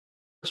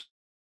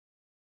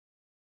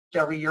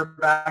every year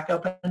back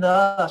up into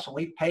us, and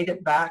we've paid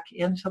it back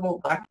into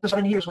back to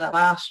 7 years. When that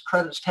last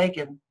credit's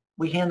taken,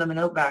 we hand them a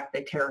note back,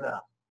 they tear it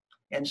up.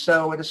 And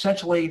so it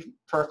essentially,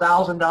 for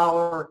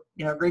 $1,000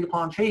 agreed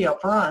upon fee up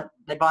front,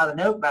 they buy the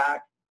note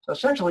back. So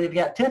essentially, if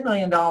you got $10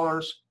 million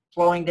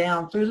flowing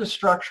down through the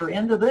structure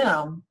into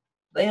them,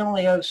 they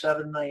only owe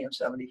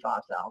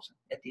 $7,075,000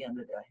 at the end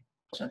of the day.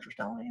 It's interest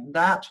only, and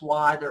that's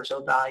why they're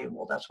so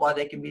valuable. That's why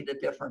they can be the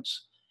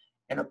difference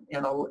in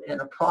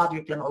a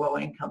project in a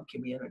low-income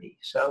community.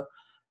 So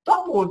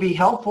thought what would be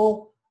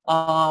helpful.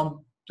 The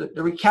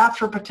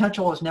recapture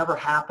potential has never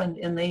happened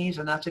in these,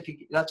 and that's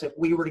if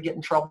we were to get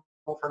in trouble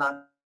for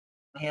not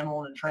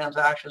handling the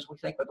transactions. We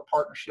think with the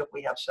partnership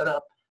we have set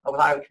up with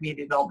Iowa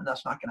Community Development,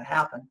 that's not going to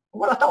happen. But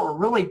what I thought would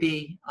really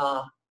be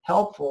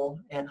helpful,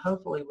 and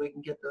hopefully we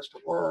can get this to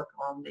work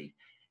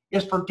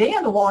is for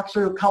Dan to walk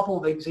through a couple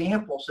of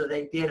examples that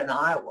they did in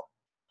Iowa.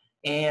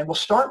 And we'll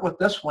start with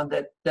this one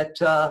that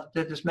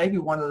is maybe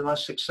one of the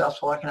most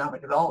successful economic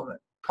development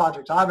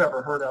projects I've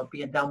ever heard of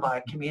being done by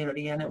a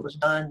community, and it was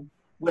done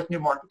with new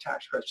market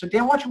tax credits. So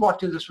Dan, why don't you walk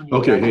through this one?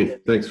 Okay, hey,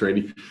 thanks,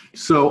 Randy.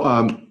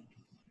 So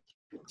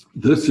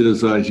this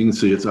is, as you can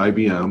see, it's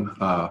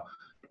IBM.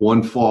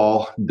 One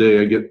fall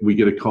day, we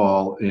get a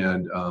call,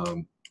 and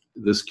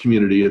this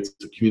community, it's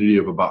a community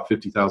of about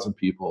 50,000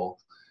 people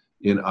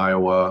in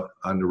Iowa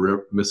on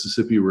the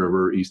Mississippi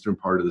River, eastern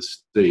part of the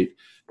state.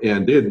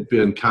 And they had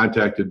been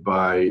contacted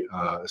by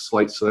a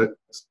slight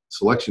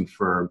selection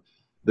firm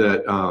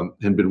that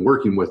had been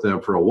working with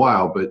them for a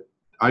while, but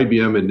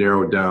IBM had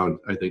narrowed down,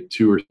 I think,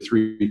 2 or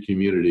 3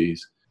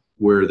 communities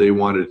where they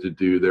wanted to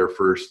do their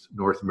first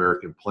North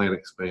American plant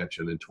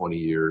expansion in 20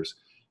 years.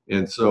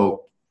 And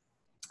so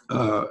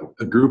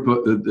the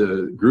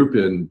group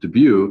in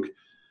Dubuque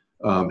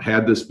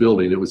had this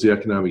building. It was the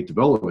Economic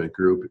Development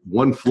Group.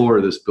 One floor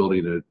of this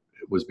building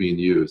was being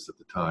used at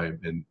the time,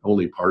 and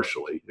only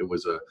partially. It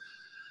was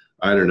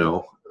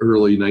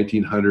early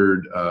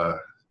 1900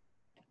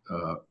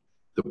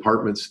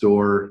 department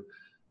store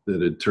that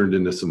had turned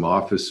into some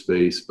office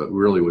space, but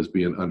really was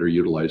being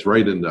underutilized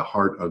right in the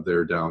heart of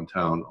their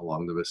downtown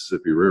along the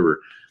Mississippi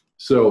River.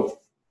 So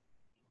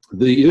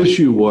the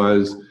issue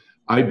was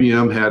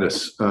IBM had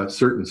a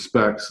certain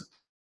specs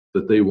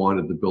that they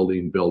wanted the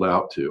building built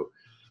out to.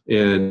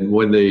 And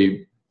when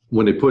they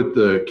put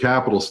the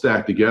capital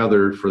stack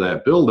together for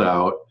that build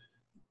out,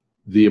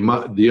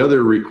 the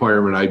other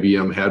requirement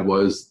IBM had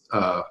was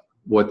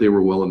what they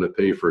were willing to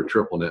pay for a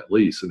triple net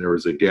lease, and there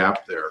was a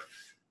gap there.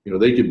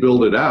 They could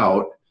build it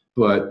out,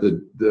 but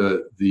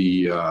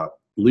the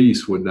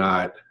lease would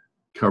not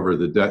cover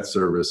the debt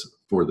service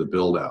for the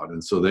build out,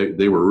 and so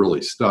they were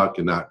really stuck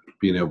in not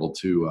being able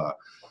to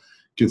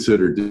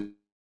consider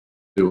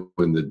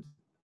doing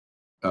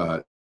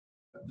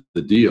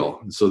the deal.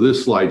 And so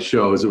this slide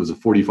shows it was a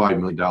 $45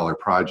 million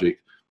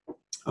project.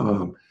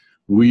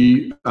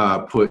 We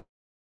put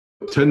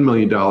 $10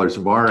 million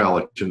of our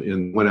allocation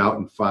and went out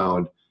and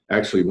found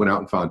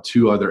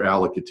 2 other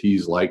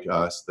allocatees like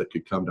us that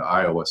could come to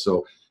Iowa.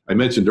 So I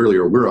mentioned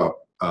earlier, we're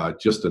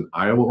just an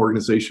Iowa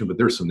organization, but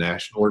there's some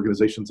national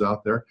organizations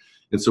out there.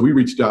 And so we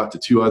reached out to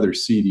 2 other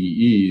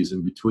CDEs,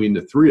 and between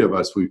the 3 of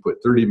us, we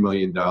put $30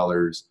 million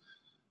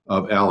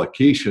of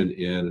allocation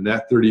in, and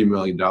that $30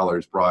 million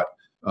brought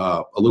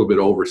a little bit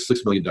over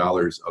 $6 million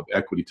of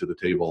equity to the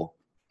table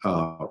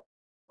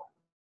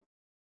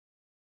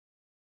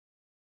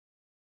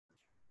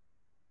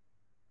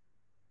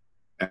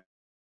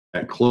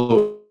at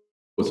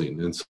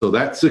closing. And so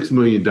that $6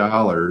 million,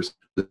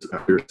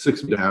 after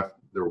 6.5,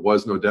 there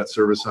was no debt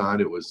service on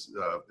it.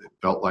 It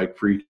felt like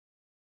free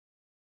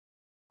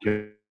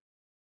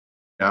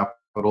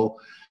capital.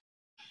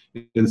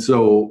 And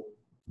so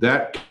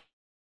that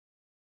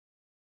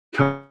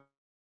covered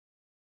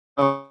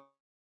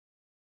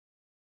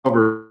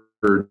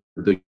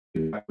the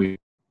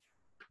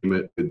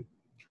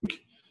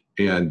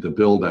and the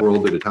build that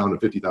world at a town of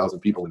 50,000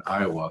 people in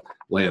Iowa,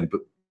 land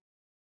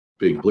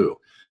Big Blue.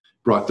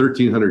 Brought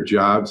 1,300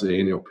 jobs, the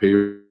annual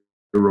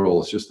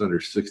payroll is just under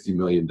 $60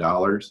 million.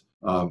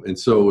 And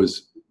so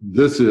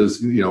this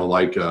is,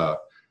 like a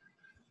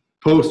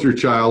poster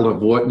child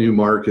of what New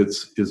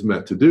Markets is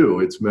meant to do.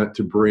 It's meant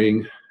to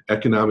bring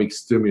economic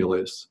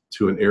stimulus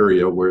to an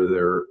area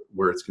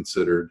where it's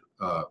considered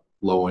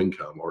low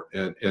income,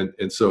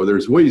 and so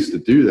there's ways to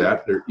do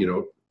that.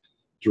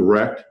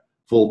 Direct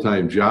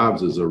full-time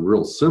jobs is a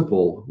real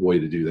simple way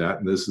to do that,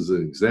 and this is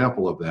an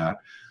example of that.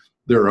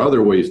 There are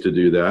other ways to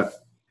do that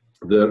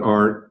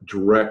aren't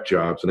direct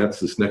jobs, and that's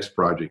this next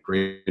project.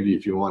 Randy,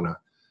 if you want to,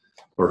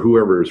 or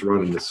whoever is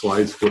running the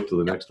slides, flip to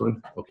the next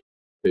one.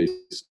 Okay,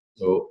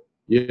 so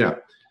yeah,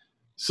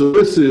 so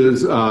this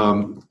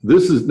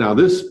now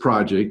this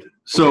project.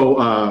 So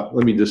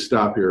let me just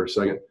stop here a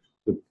second.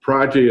 The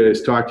project I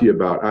just talked to you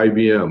about,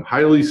 IBM,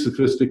 highly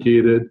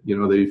sophisticated.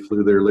 They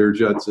flew their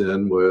Learjets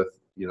in with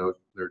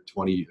their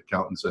 20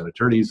 accountants and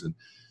attorneys,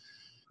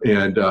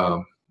 and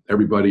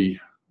everybody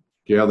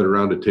gathered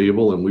around a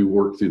table, and we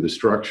worked through the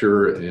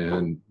structure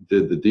and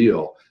did the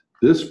deal.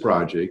 This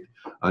project,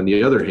 on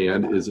the other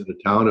hand, is in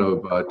a town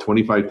of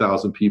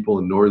 25,000 people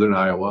in northern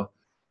Iowa.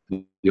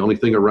 The only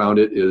thing around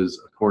it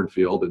is a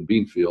cornfield and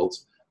bean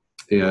fields,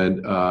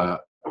 and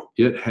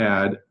it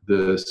had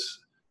this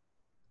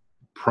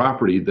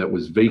property that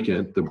was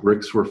vacant. The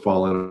bricks were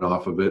falling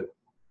off of it.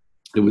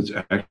 It was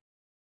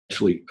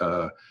actually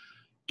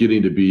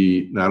getting to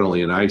be not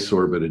only an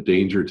eyesore but a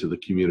danger to the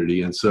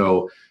community. And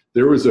so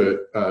there was a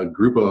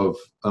group of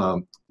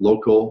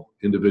local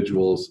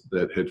individuals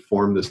that had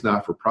formed this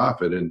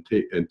not-for-profit and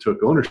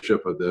took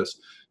ownership of this.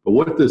 But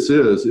what this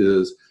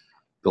is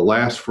the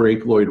last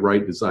Frank Lloyd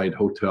Wright designed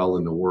hotel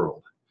in the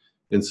world.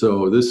 And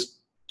so this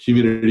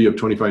community of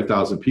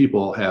 25,000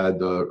 people had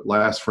the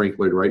last Frank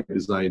Lloyd Wright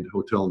designed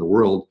hotel in the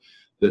world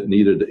that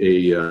needed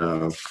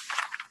a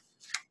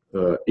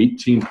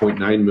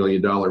 $18.9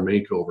 million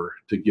makeover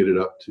to get it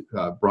up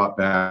to brought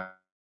back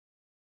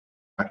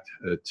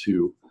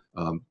to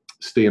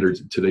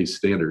today's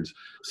standards.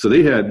 So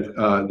they had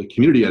the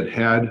community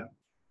had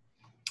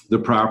the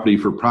property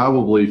for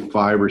probably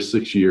 5 or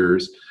 6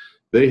 years.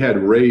 They had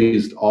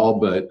raised all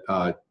but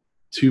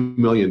 $2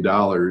 million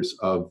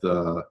of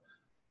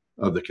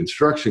the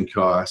construction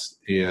costs,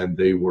 and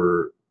they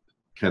were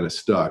kind of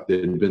stuck.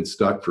 They had been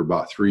stuck for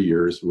about 3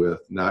 years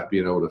with not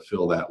being able to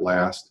fill that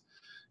last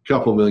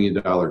couple $1 million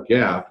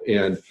gap.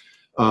 And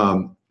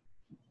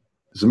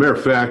as a matter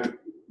of fact,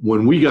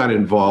 when we got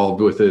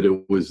involved with it,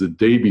 it was the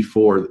day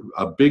before.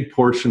 A big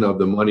portion of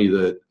the money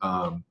that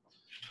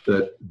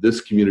that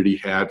this community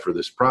had for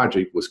this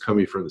project was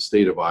coming from the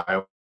state of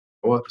Iowa.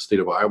 The state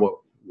of Iowa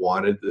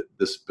wanted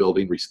this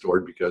building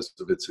restored because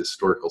of its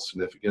historical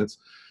significance,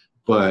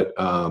 but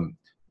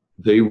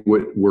they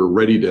were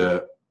ready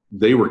to.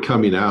 They were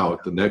coming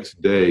out the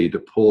next day to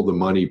pull the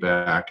money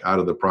back out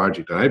of the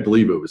project, and I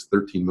believe it was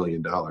 $13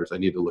 million. I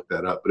need to look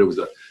that up, but it was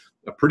a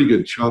pretty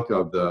good chunk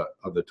of the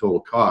total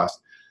cost.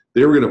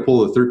 They were going to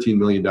pull the $13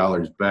 million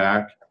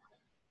back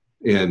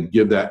and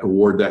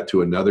award that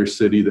to another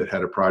city that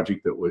had a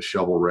project that was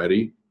shovel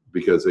ready,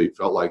 because they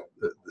felt like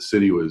the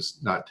city was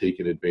not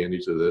taking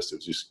advantage of this. It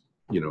was just,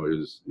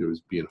 it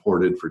was being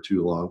hoarded for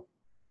too long.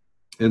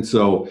 And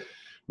so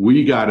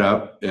we got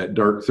up at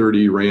dark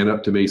 30, ran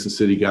up to Mason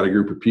City, got a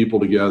group of people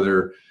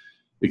together,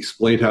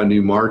 explained how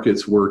New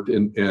Markets worked,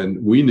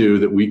 and we knew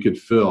that we could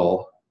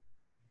fill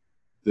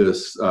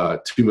this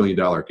 $2 million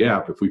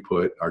gap if we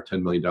put our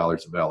 $10 million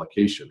of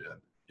allocation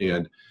in.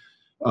 And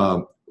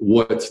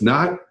what's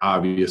not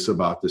obvious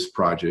about this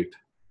project,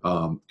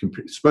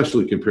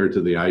 especially compared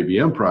to the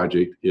IBM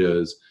project,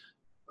 is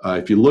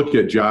if you look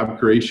at job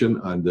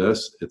creation on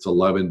this, it's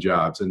 11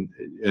 jobs. And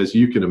as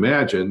you can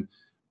imagine,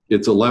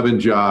 it's 11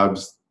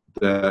 jobs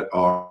that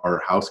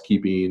are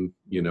housekeeping,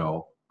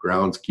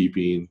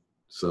 groundskeeping,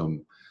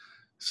 some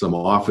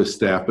office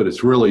staff, but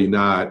it's really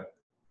not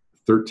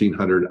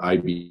 1,300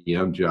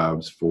 IBM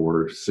jobs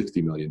for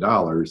 $60 million.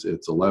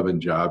 It's 11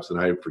 jobs, and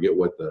I forget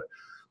what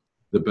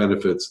the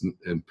benefits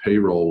and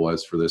payroll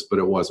was for this, but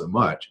it wasn't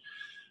much.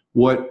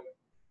 what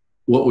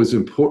was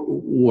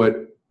important,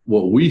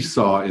 what we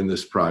saw in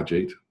this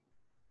project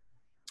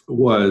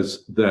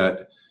was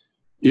that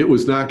it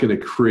was not going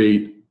to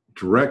create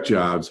direct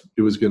jobs.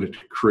 It was going to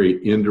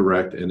create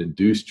indirect and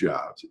induced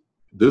jobs.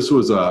 This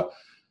was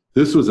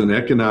an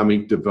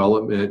economic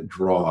development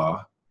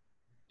draw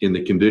in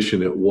the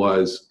condition it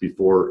was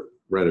before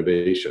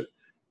renovation.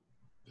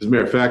 As a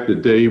matter of fact, the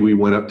day we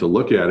went up to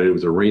look at it, it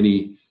was a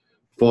rainy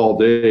fall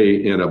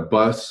day, and a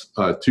bus,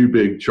 two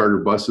big charter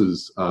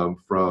buses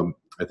from,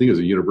 I think it was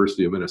the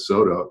University of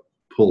Minnesota,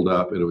 pulled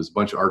up, and it was a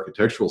bunch of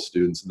architectural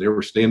students, and they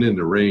were standing in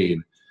the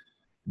rain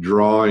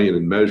drawing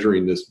and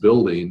measuring this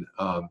building.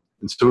 And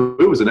so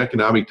it was an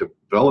economic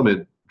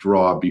development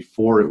draw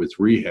before it was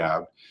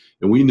rehabbed.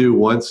 And we knew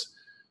once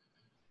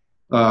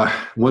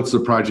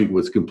the project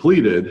was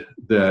completed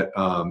that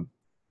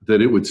that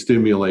it would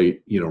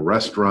stimulate,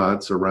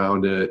 restaurants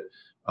around it,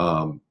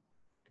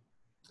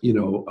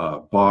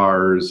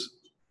 bars,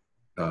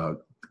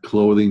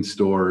 clothing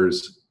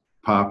stores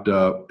popped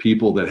up.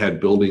 People that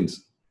had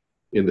buildings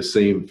in the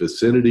same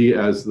vicinity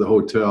as the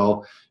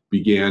hotel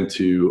began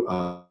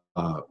to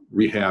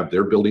rehab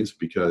their buildings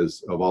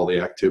because of all the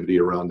activity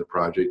around the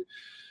project.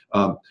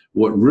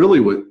 What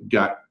really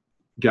got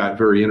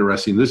very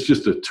interesting, this is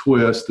just a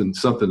twist and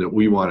something that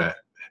we want to,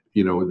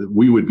 that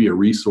we would be a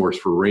resource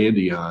for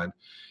Randy on,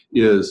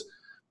 is,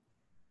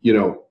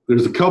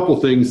 there's a couple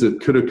things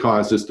that could have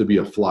caused this to be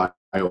a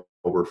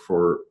flyover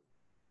for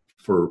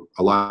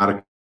a lot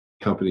of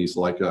companies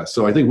like us.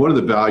 So I think one of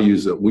the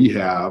values that we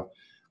have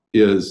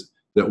is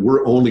that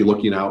we're only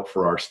looking out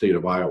for our state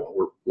of Iowa.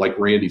 We're like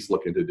Randy's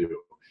looking to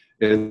do.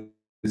 And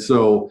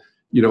so,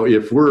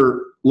 if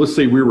let's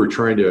say we were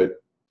trying to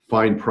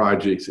find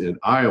projects in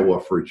Iowa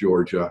for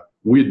Georgia,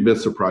 we'd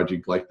miss a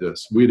project like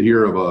this. We'd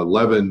hear of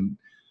 11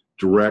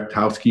 direct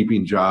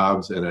housekeeping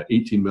jobs and an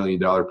 $18 million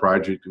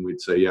project, and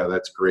we'd say, yeah,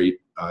 that's great.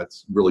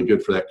 It's really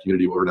good for that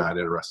community. We're not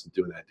interested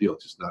in doing that deal.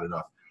 It's just not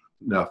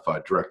enough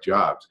direct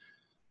jobs.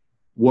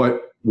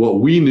 What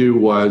we knew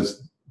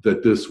was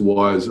that this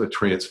was a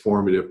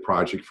transformative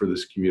project for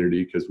this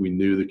community because we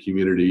knew the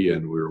community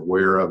and we were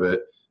aware of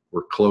it.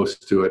 We're close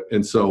to it.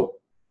 And so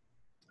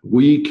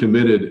we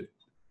committed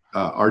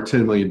our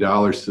 $10 million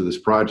to this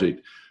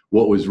project.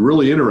 What was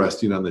really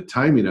interesting on the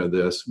timing of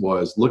this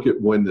was, look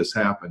at when this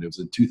happened. It was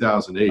in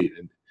 2008.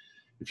 And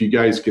if you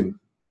guys can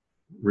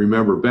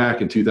remember back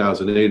in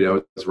 2008, it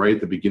was right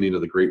at the beginning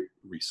of the Great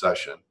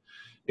Recession.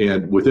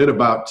 And within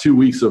about 2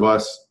 weeks of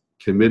us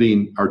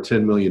committing our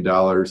 $10 million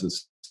and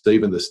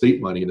saving the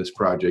state money in this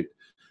project,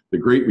 the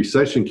Great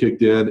Recession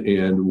kicked in,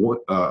 and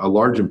a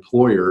large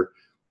employer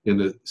in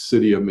the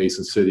city of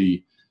Mason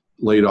City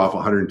laid off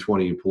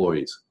 120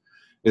 employees.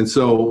 And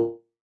so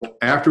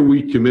after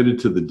we committed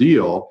to the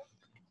deal,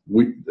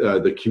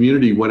 the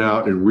community went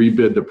out and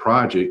rebid the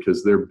project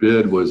because their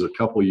bid was a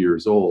couple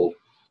years old,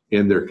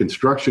 and their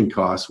construction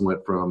costs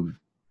went from,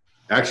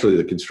 actually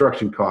the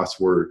construction costs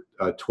were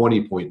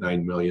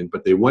 $20.9 million,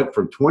 but they went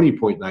from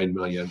 $20.9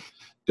 million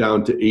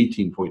down to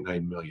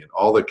 $18.9 million.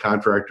 All the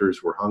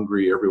contractors were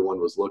hungry. Everyone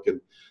was looking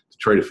to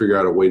try to figure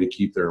out a way to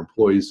keep their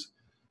employees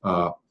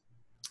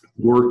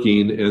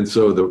working. And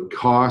so the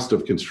cost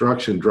of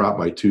construction dropped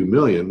by $2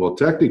 million. Well,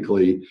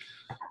 technically,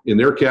 in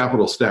their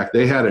capital stack,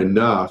 they had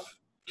enough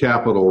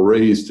capital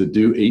raised to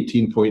do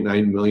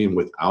 $18.9 million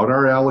without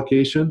our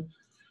allocation.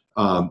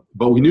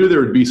 But we knew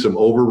there would be some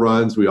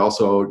overruns. We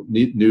also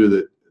knew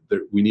that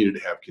we needed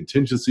to have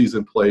contingencies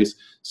in place.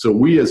 So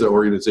we as an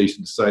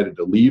organization decided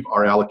to leave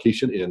our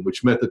allocation in,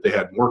 which meant that they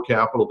had more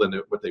capital than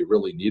what they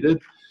really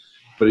needed.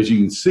 But as you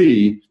can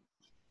see,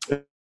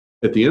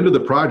 at the end of the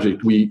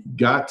project, we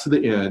got to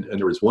the end and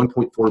there was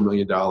 $1.4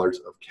 million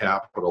of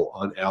capital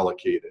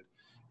unallocated.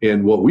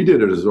 And what we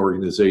did as an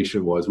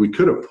organization was we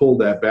could have pulled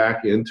that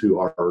back into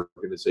our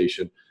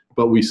organization,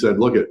 but we said,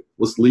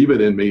 let's leave it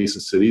in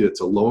Mason City. It's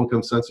a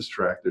low-income census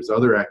tract. There's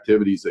other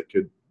activities that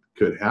could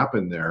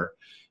happen there.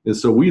 And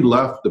so we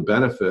left the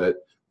benefit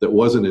that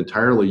wasn't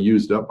entirely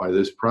used up by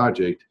this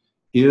project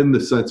in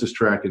the census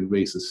tract in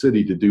Mason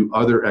City to do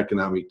other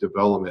economic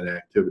development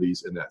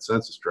activities in that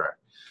census tract.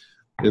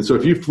 And so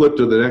if you flip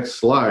to the next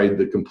slide,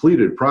 the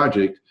completed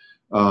project.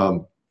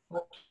 It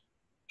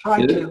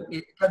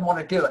doesn't want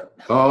to do it.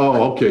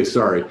 Oh, okay,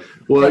 sorry.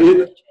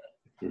 Well,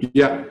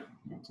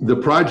 the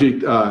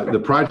project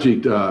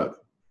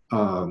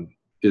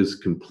is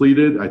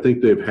completed. I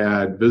think they've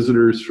had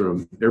visitors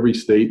from every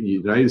state in the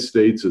United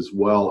States as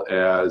well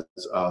as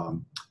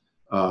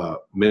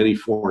many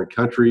foreign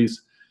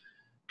countries.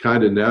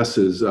 Condé Nast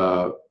has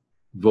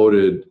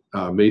voted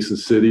Mason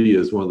City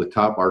as one of the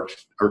top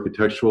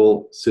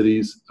architectural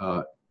cities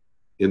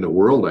in the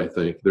world, I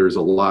think. There's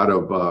a lot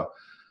of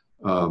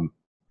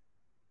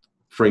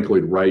Frank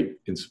Lloyd Wright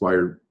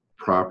inspired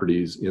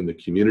properties in the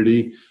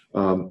community.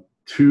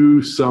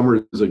 2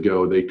 summers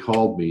ago, they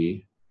called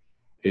me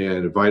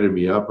and invited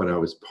me up, and I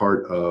was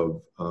part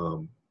of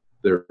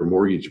their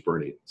mortgage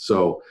burning.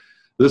 So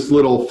this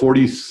little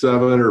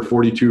 47 or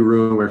 42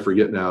 room, I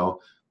forget now,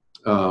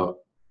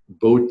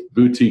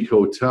 boutique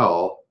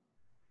hotel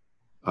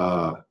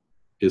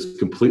is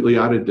completely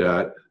out of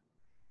debt.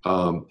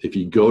 If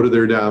you go to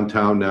their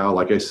downtown now,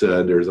 like I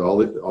said, there's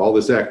all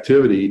this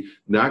activity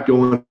not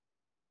going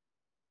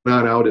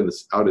on out in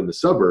the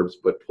suburbs,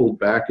 but pulled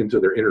back into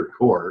their inner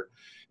core.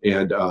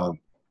 And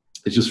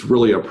it's just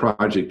really a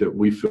project that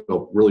we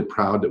feel really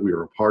proud that we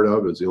were a part of.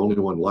 It was the only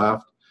one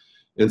left.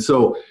 And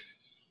so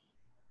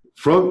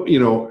from,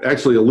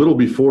 actually a little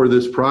before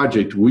this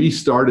project, we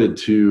started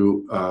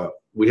to,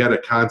 we had a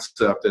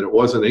concept, and it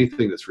wasn't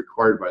anything that's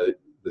required by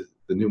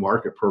the New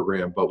Market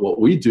Program. But what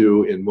we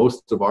do in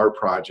most of our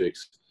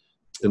projects,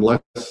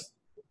 I'll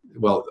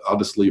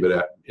just leave it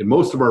at, in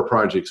most of our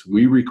projects,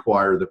 we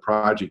require the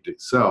project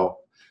itself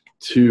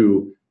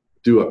to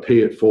do a pay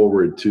it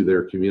forward to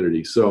their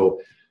community. So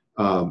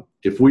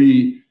if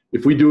we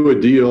do a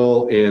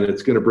deal and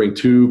it's going to bring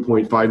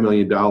 $2.5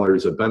 million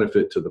of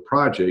benefit to the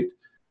project,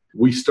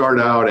 we start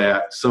out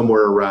at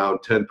somewhere around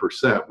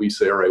 10%. We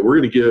say, all right, we're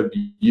going to give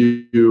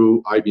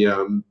you,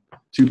 IBM,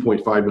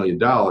 $2.5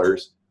 million.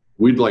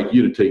 We'd like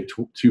you to take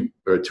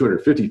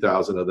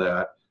 $250,000 of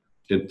that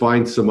and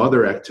find some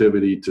other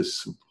activity to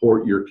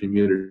support your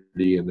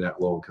community in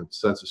that low-income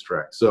census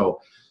tract.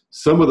 So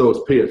some of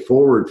those pay it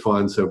forward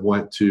funds have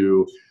went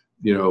to,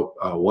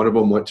 one of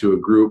them went to a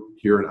group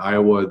here in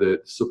Iowa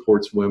that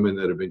supports women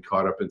that have been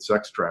caught up in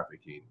sex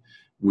trafficking.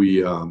 We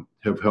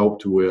have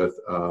helped with,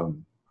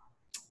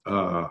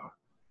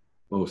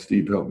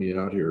 Steve, help me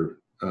out here.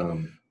 A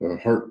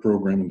heart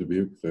program in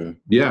Dubuque.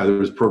 Yeah, there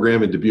was a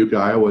program in Dubuque,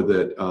 Iowa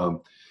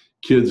that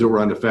kids that were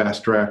on the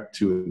fast track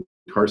to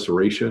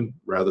incarceration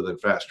rather than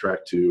fast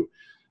track to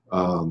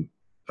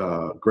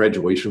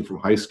graduation from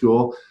high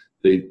school,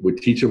 they would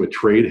teach them a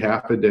trade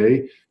half a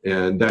day,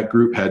 and that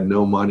group had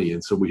no money.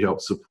 And so we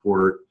helped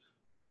support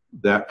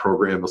that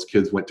program. Those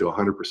kids went to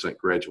 100%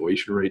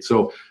 graduation rate.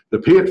 So the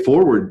Pay It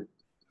Forward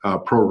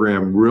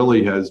program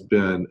really has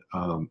been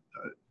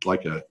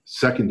like a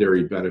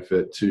secondary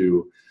benefit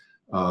to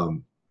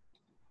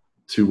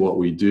what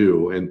we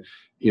do. And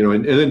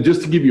and then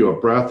just to give you a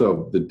breath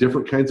of the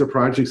different kinds of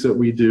projects that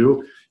we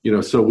do,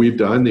 so we've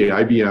done the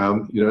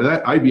IBM,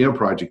 that IBM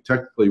project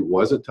technically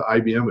wasn't to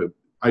IBM.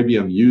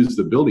 IBM used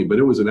the building, but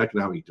it was an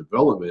economic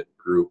development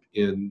group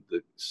in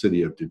the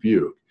city of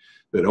Dubuque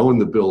that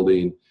owned the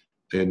building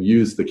and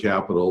used the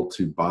capital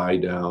to buy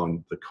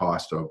down the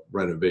cost of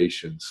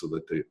renovation so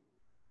that the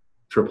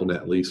triple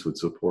net lease would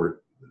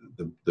support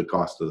the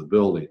cost of the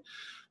building.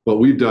 But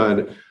we've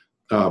done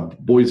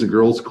Boys and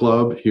Girls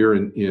Club here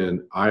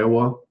in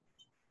Iowa,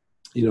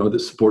 that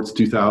supports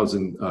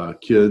 2,000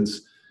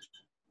 kids,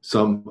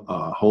 some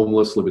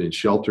homeless living in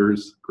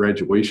shelters.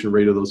 Graduation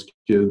rate of those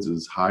kids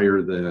is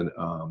higher than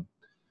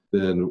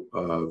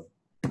the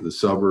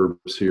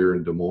suburbs here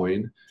in Des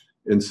Moines.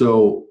 And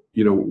so,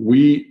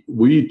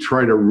 we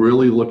try to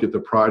really look at the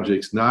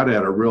projects, not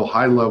at a real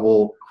high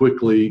level,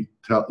 quickly,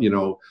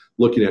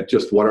 looking at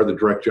just what are the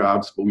direct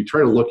jobs, but we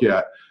try to look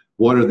at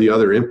what are the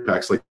other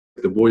impacts, like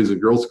the Boys and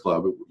Girls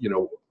Club.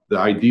 The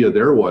idea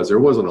there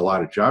wasn't a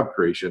lot of job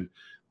creation,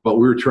 but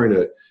we were trying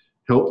to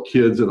help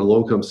kids in a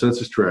low-income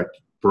census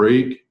tract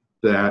break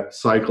that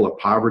cycle of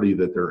poverty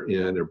that they're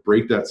in, or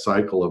break that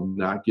cycle of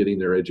not getting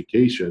their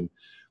education,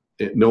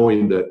 and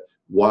knowing that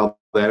while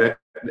that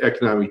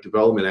economic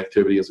development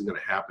activity isn't going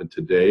to happen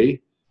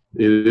today,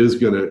 it is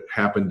going to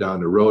happen down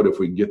the road if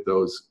we can get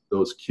those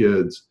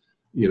kids,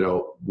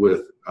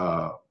 with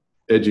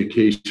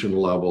education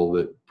level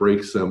that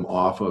breaks them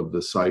off of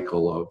the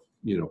cycle of,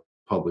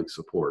 public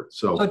support.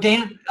 So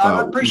Dan,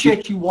 I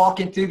appreciate you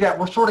walking through that.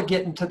 We're sort of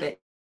getting to the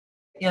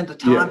end of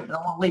time, and I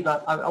want to leave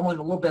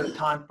a little bit of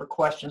time for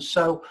questions.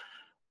 So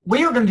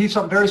we are going to do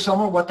something very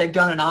similar to what they've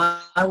done in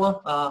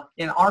Iowa.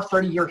 In our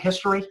 30-year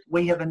history,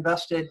 we have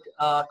invested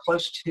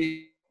close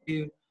to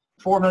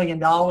 $4 million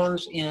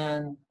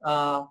in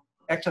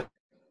excess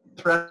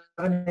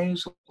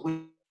revenues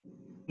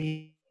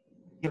we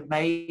have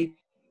made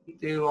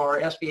through our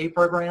SBA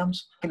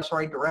programs.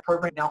 CSRA Direct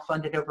program now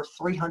funded over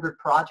 300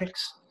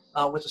 projects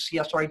with the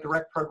CSRA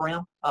Direct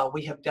program.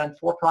 We have done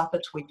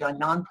for-profits, we've done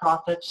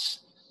nonprofits.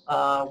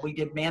 We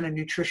did Manna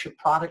Nutrition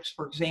Products,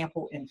 for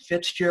example, in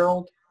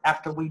Fitzgerald,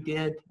 after we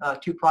did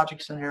 2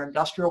 projects in their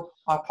industrial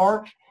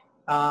park.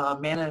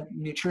 Manna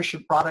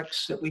Nutrition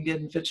Products that we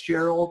did in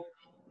Fitzgerald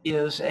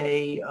is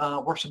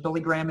works with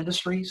Billy Graham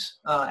Industries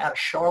out of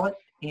Charlotte,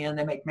 and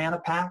they make manna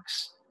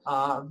packs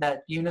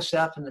that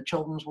UNICEF and the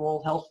Children's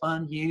World Health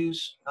Fund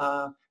use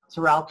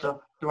throughout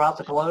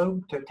the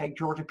globe to take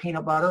Georgia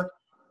peanut butter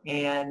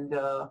and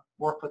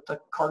work with the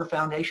Carter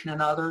Foundation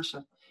and others,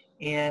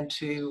 and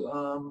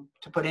to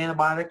put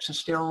antibiotics and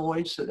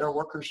steroids that their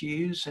workers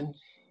use, and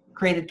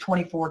created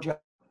 24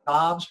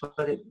 jobs,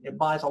 but it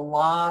buys a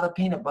lot of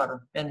peanut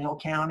butter in Hill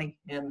County,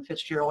 in the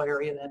Fitzgerald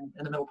area, and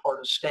in the middle part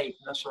of the state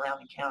and the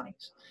surrounding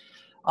counties.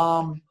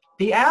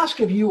 The ask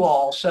of you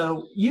all,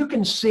 so you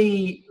can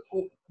see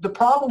the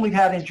problem we've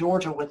had in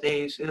Georgia with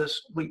these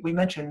is we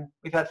mentioned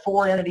we've had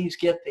 4 entities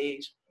get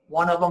these.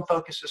 One of them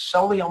focuses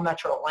solely on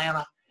Metro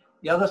Atlanta.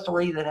 The other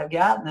 3 that have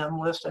gotten them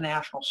list a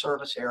national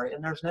service area,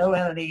 and there's no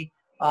entity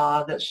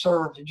that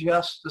serves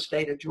just the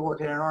state of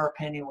Georgia. In our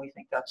opinion, we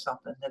think that's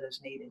something that is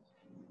needed.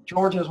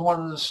 Georgia is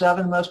one of the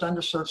 7 most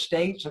underserved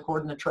states,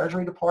 according to the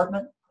Treasury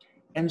Department.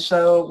 And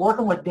so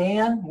working with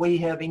Dan, we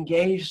have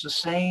engaged the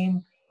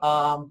same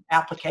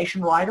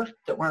application writer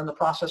that we're in the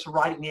process of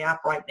writing the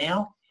app right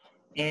now.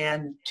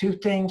 And 2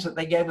 things that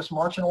they gave us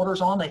marching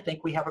orders on. They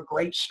think we have a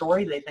great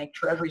story. They think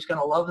Treasury's going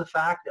to love the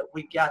fact that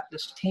we've got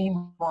this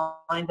team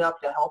lined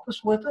up to help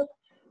us with it.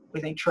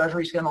 We think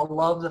Treasury's going to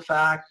love the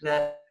fact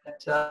that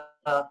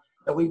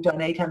that we've done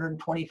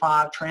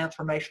 825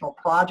 transformational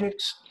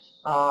projects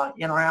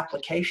in our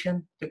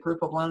application. The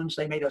group of loans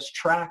they made us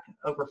track,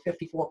 over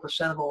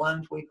 54% of the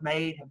loans we've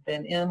made have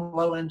been in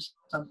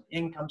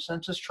low-income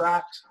census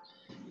tracts.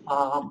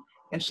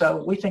 And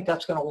so we think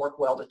that's going to work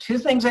well. The 2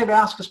 things they've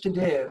asked us to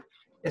do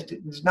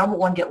is number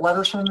 1, get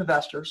letters from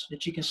investors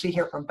that you can see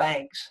here from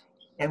banks.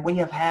 And we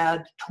have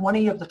had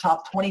 20 of the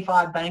top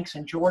 25 banks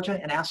in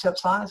Georgia in asset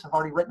size have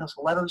already written us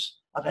letters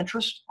of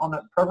interest on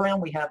the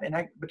program. We have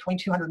between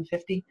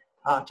 250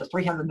 to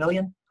 300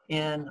 million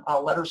in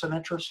letters of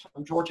interest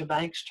from Georgia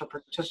banks to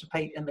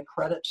participate in the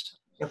credits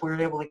if we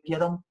were able to get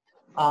them.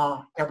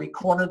 Every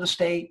corner of the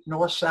state,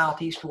 north,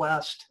 south, east,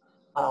 west,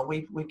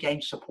 we've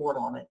gained support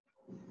on it.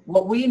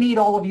 What we need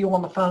all of you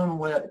on the phone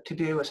to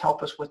do is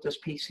help us with this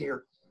piece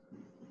here.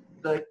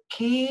 The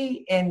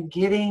key in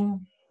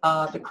getting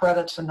the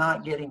credits and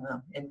not getting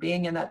them, and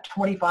being in that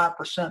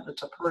 25%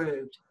 that's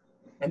approved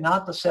and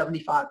not the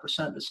 75%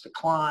 that's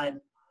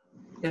declined,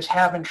 is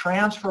having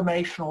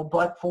transformational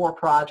but-for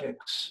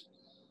projects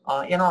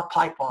in our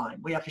pipeline.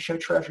 We have to show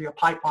Treasury a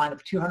pipeline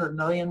of 200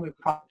 million. We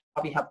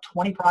probably have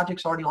 20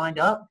 projects already lined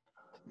up.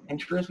 In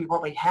truth, we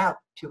probably have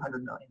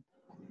 200 million.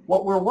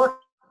 What we're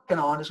working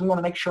on is we want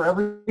to make sure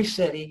every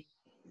city,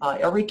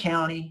 every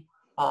county,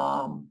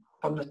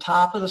 from the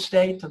top of the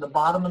state to the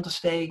bottom of the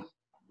state,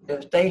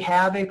 that if they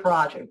have a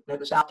project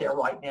that is out there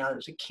right now,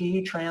 there's a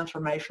key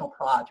transformational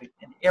project,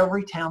 and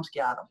every town's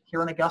got them.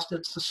 Here in Augusta,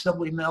 it's the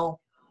Sibley Mill.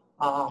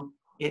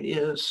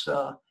 It's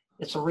a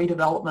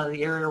redevelopment of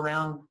the area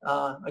around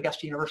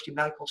Augusta University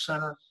Medical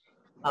Center.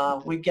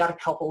 We've got a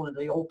couple in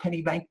the old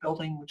Penny Bank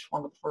building, which is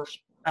one of the first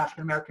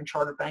African-American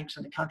chartered banks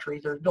in the country.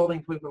 There's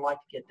buildings we would like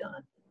to get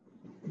done.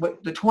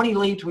 But the 20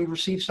 leads we've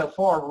received so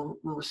far,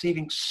 we're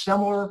receiving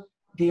similar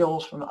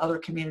deals from other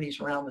communities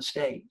around the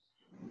state.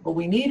 But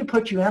we need to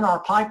put you in our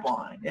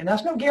pipeline. And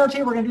that's no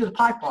guarantee we're going to do the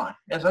pipeline.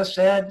 As I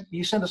said,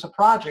 you send us a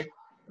project,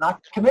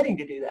 not committing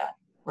to do that.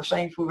 We're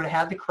saying if we would have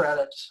had the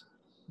credits,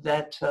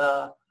 that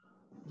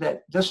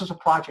that this is a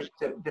project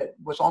that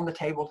was on the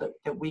table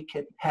that we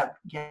could have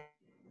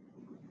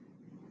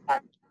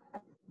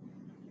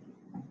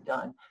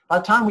done. By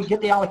the time we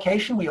get the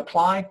allocation, we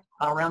apply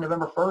around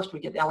November 1st, we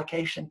get the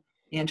allocation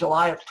in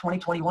July of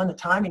 2021, the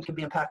timing could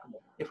be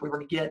impeccable if we were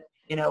to get,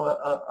 you know,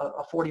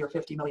 a $40 or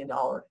 $50 million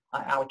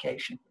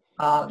allocation.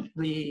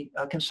 The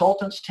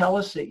consultants tell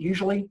us that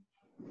usually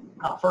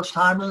first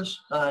timers,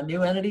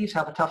 new entities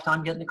have a tough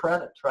time getting the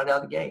credits right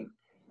out of the gate.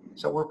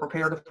 So we're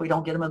prepared. If we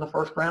don't get them in the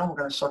first round, we're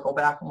going to circle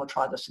back and we'll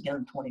try this again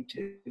in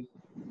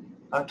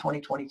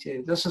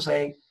 2022. This is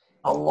a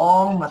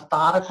long,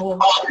 methodical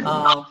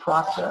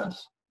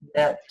process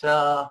that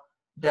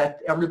that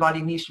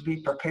everybody needs to be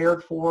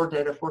prepared for.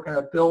 That if we're going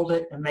to build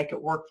it and make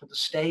it work for the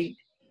state,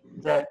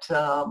 that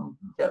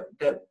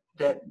that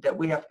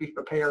we have to be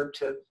prepared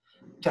to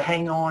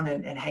hang on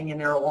and hang in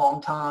there a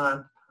long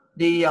time.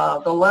 The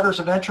letters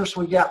of interest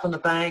we got from the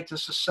bank,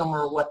 this is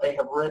similar to what they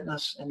have written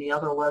us in the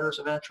other letters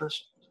of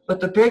interest. But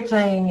the big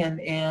thing,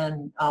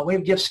 and we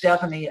would give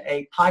Stephanie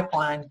a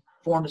pipeline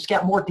form that's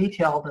got more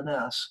detail than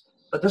this,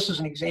 but this is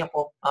an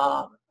example,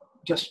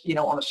 just, you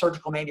know, on a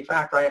surgical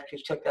manufacturer. I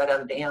actually took that out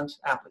of Dan's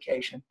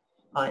application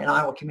in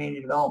Iowa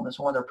Community Development as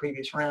one of their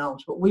previous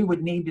rounds. But we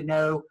would need to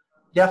know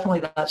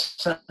definitely that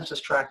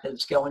census tract that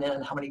it's going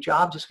in, how many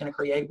jobs it's going to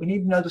create. We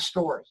need to know the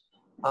story.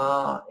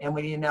 And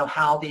we need to know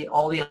how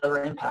all the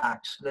other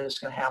impacts that it's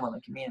going to have on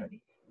the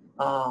community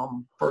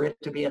for it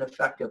to be an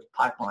effective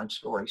pipeline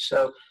story.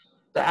 So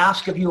the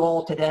ask of you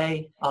all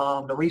today,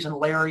 the reason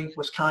Larry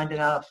was kind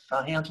enough,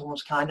 Hansel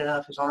was kind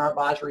enough, is on our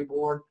advisory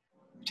board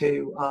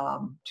to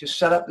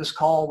set up this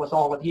call with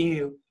all of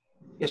you,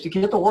 is to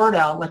get the word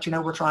out and let you know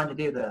we're trying to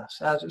do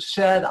this. As I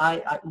said,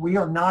 we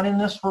are not in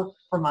this for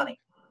money.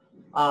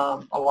 A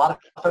lot of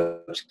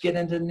folks get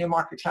into the new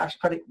market tax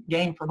credit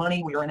game for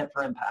money. We are in it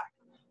for impact.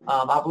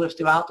 I've lived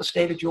throughout the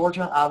state of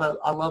Georgia.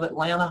 I love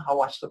Atlanta. I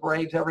watch the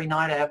Braves every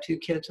night. I have 2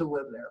 kids who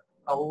live there.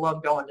 I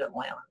love going to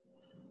Atlanta.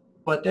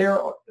 But there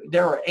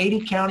are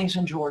 80 counties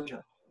in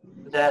Georgia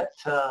that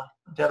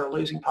are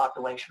losing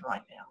population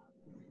right now.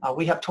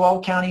 We have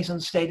 12 counties in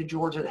the state of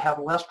Georgia that have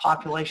less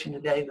population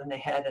today than they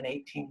had in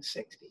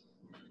 1860.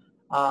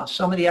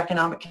 Some of the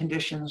economic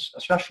conditions,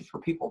 especially for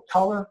people of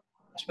color,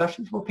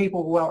 especially for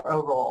people who wear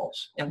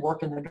overalls and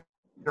work in the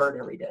dirt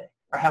every day,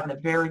 are having a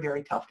very,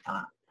 very tough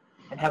time.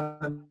 And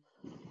having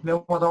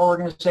been with our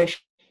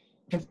organization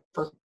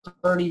for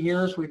 30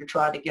 years, we've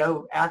tried to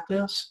go at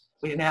this.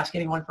 We didn't ask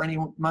anyone for any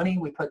money.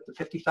 We put the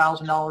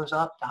 $50,000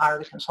 up to hire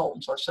the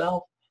consultants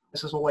ourselves.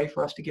 This is a way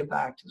for us to give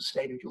back to the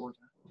state of Georgia.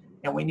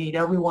 And we need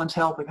everyone's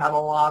help. We've had a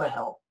lot of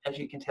help, as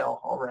you can tell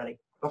already.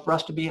 but for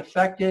us to be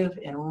effective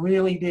and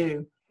really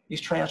do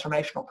these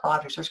transformational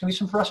projects, there's going to be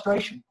some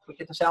frustration. If we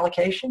get this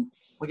allocation,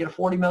 we get a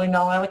 $40 million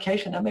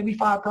allocation, that may be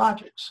 5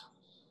 projects,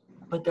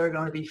 but there are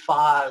going to be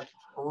 5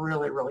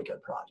 really, really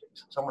good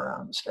projects somewhere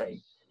around the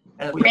state.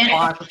 And if we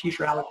apply for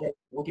future allocation,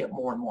 we'll get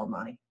more and more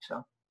money.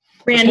 So,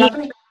 Randy,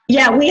 Stephanie?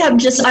 yeah, we have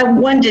just, I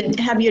wanted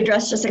to have you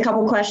address just a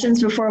couple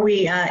questions before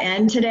we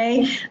end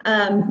today.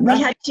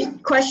 We had 2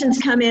 questions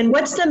come in.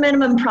 What's the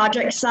minimum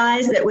project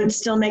size that would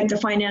still make the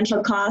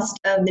financial cost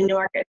of the New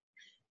Market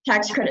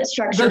tax credit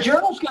structure? The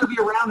journal's going to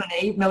be around an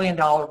 $8 million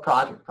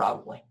project,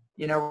 probably,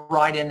 you know,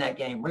 right in that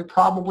game. We're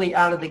probably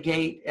out of the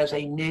gate as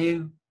a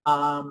new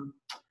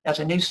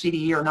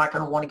CDE are not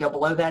going to want to go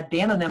below that.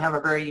 Dan and them have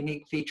a very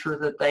unique feature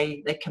that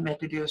they commit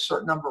to do a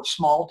certain number of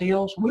small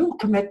deals. We will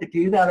commit to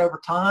do that over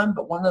time,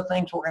 but one of the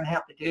things we're going to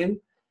have to do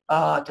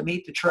to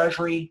meet the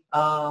Treasury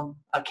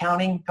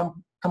accounting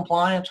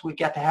compliance, we've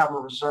got to have a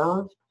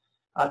reserve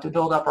to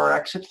build up our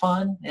exit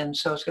fund, and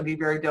so it's going to be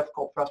very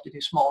difficult for us to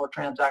do smaller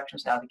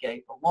transactions out of the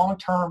gate. But long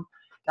term,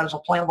 that is a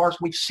plan of ours.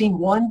 We've seen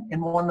one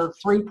in one of the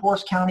 3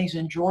 poorest counties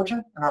in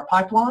Georgia in our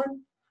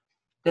pipeline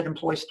that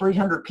employs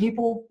 300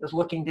 people, is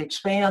looking to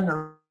expand.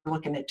 They're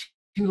looking at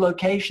 2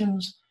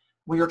 locations.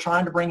 We are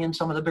trying to bring in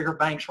some of the bigger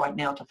banks right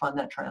now to fund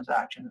that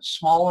transaction. It's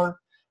smaller,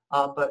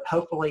 but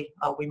hopefully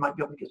we might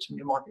be able to get some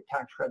new market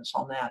tax credits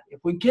on that. If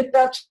we get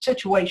that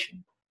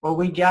situation where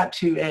we got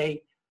to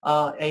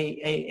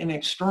an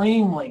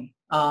extremely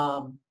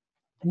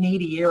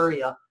needy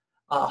area,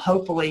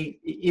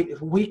 hopefully,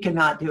 if we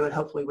cannot do it,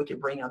 hopefully we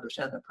could bring others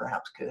in that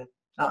perhaps could,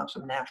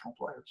 some national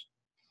players.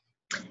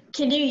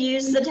 Can you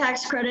use the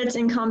tax credits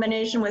in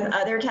combination with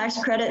other tax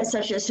credits,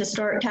 such as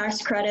historic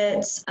tax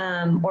credits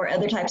or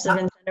other types of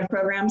incentive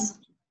programs?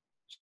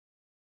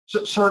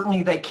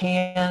 Certainly they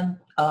can.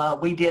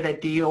 We did a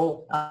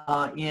deal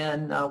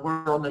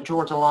we're on the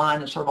Georgia line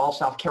and sort of all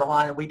South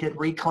Carolina. We did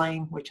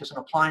Reclaim, which is an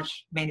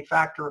appliance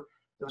manufacturer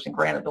that was in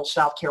Graniteville,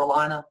 South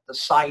Carolina, the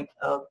site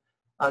of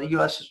the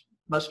U.S.'s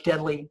most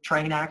deadly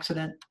train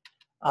accident.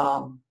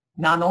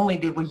 Not only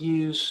did we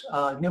use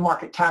new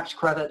market tax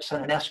credits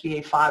and an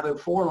SBA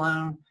 504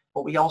 loan,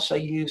 but we also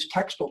used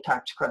textile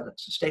tax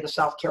credits the state of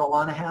South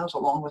Carolina has,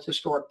 along with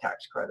historic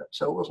tax credits.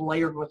 So it was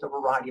layered with a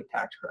variety of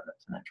tax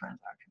credits in that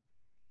transaction.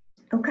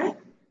 Okay.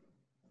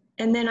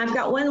 And then I've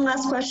got one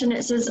last question.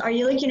 It says, are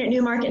you looking at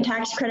new market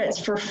tax credits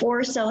for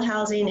for-sale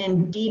housing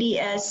and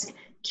DDS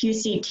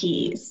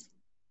QCTs?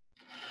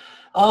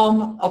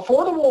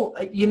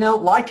 Affordable, you know,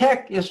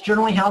 LIHTC is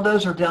generally how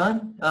those are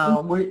done.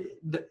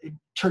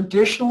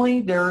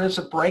 Traditionally, there is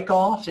a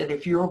break-off that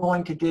if you're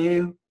going to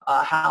do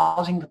a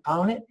housing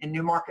component in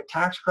new market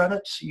tax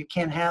credits, you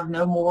can have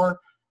no more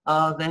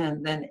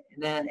than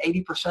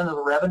 80% of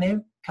the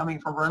revenue coming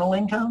from rental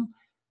income.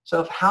 So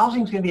if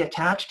housing is going to be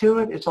attached to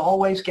it, it's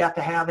always got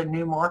to have in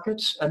new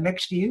markets a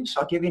mixed use.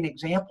 I'll give you an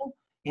example.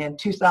 In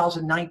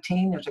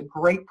 2019, there's a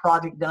great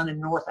project done in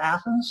North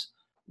Athens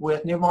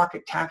with new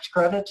market tax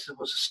credits. It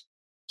was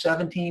a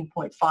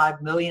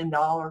 $17.5 million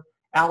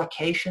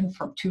allocation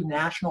from 2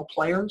 national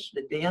players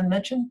that Dan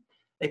mentioned.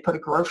 They put a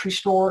grocery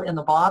store in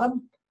the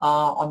bottom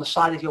on the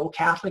side of the old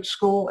Catholic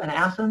school in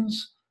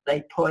Athens.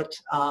 They put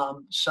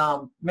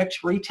some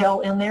mixed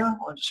retail in there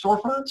on the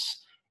storefronts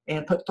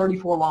and put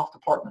 34 loft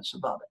apartments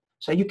above it.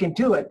 So you can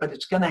do it, but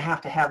it's going to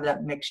have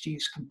that mixed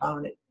use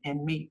component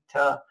and meet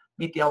the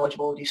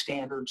eligibility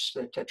standards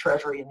that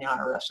Treasury and the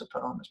IRS have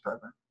put on this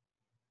program.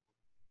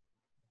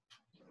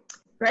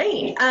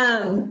 Great.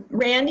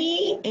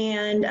 Randy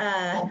and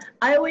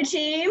Iowa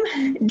team,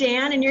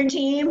 Dan and your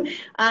team,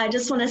 I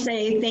just want to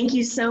say thank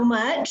you so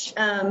much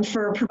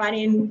for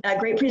providing a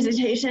great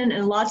presentation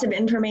and lots of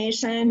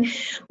information.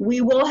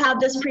 We will have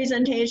this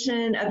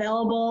presentation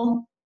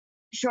available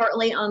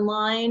shortly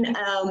online,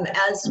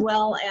 as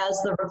well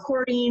as the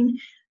recording.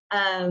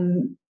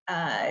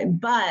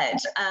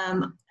 But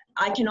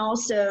I can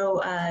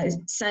also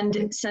send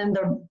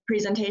the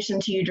presentation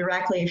to you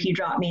directly if you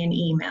drop me an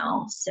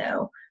email.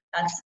 So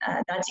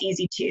that's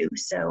easy too.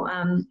 So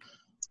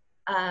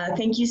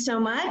thank you so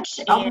much.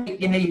 And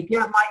you know, you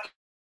get my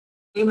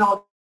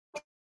email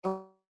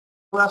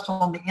address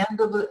on the end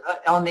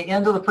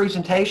of the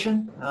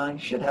presentation. You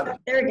should have it.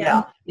 There we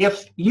go. Yeah.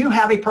 If you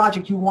have a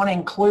project you want to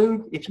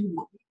include, if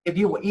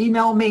you will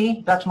email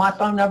me, that's my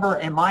phone number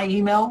and my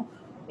email,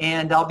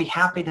 and I'll be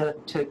happy to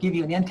give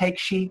you an intake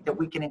sheet that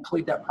we can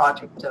include that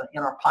project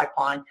in our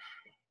pipeline.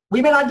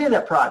 We may not do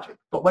that project,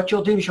 but what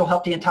you'll do is you'll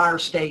help the entire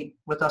state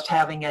with us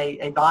having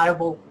a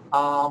viable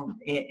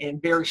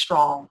and very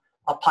strong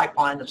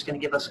pipeline that's going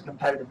to give us a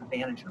competitive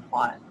advantage in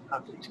applying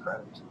for these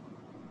credits.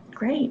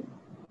 Great.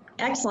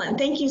 Excellent.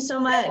 Thank you so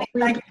much for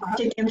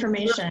the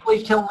information.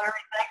 Please tell Larry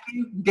thank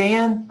you.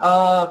 Dan,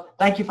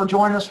 thank you for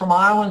joining us from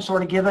Iowa and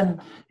sort of giving,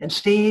 and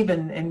Steve,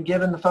 and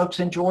giving the folks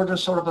in Georgia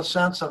sort of a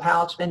sense of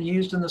how it's been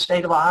used in the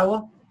state of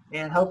Iowa.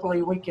 And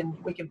hopefully we can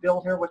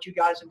build here what you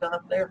guys have done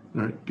up there.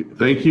 All right.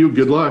 Thank you.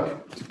 Good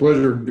luck. It's a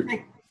pleasure.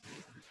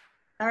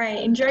 All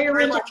right. Enjoy your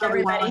weekend,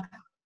 everybody.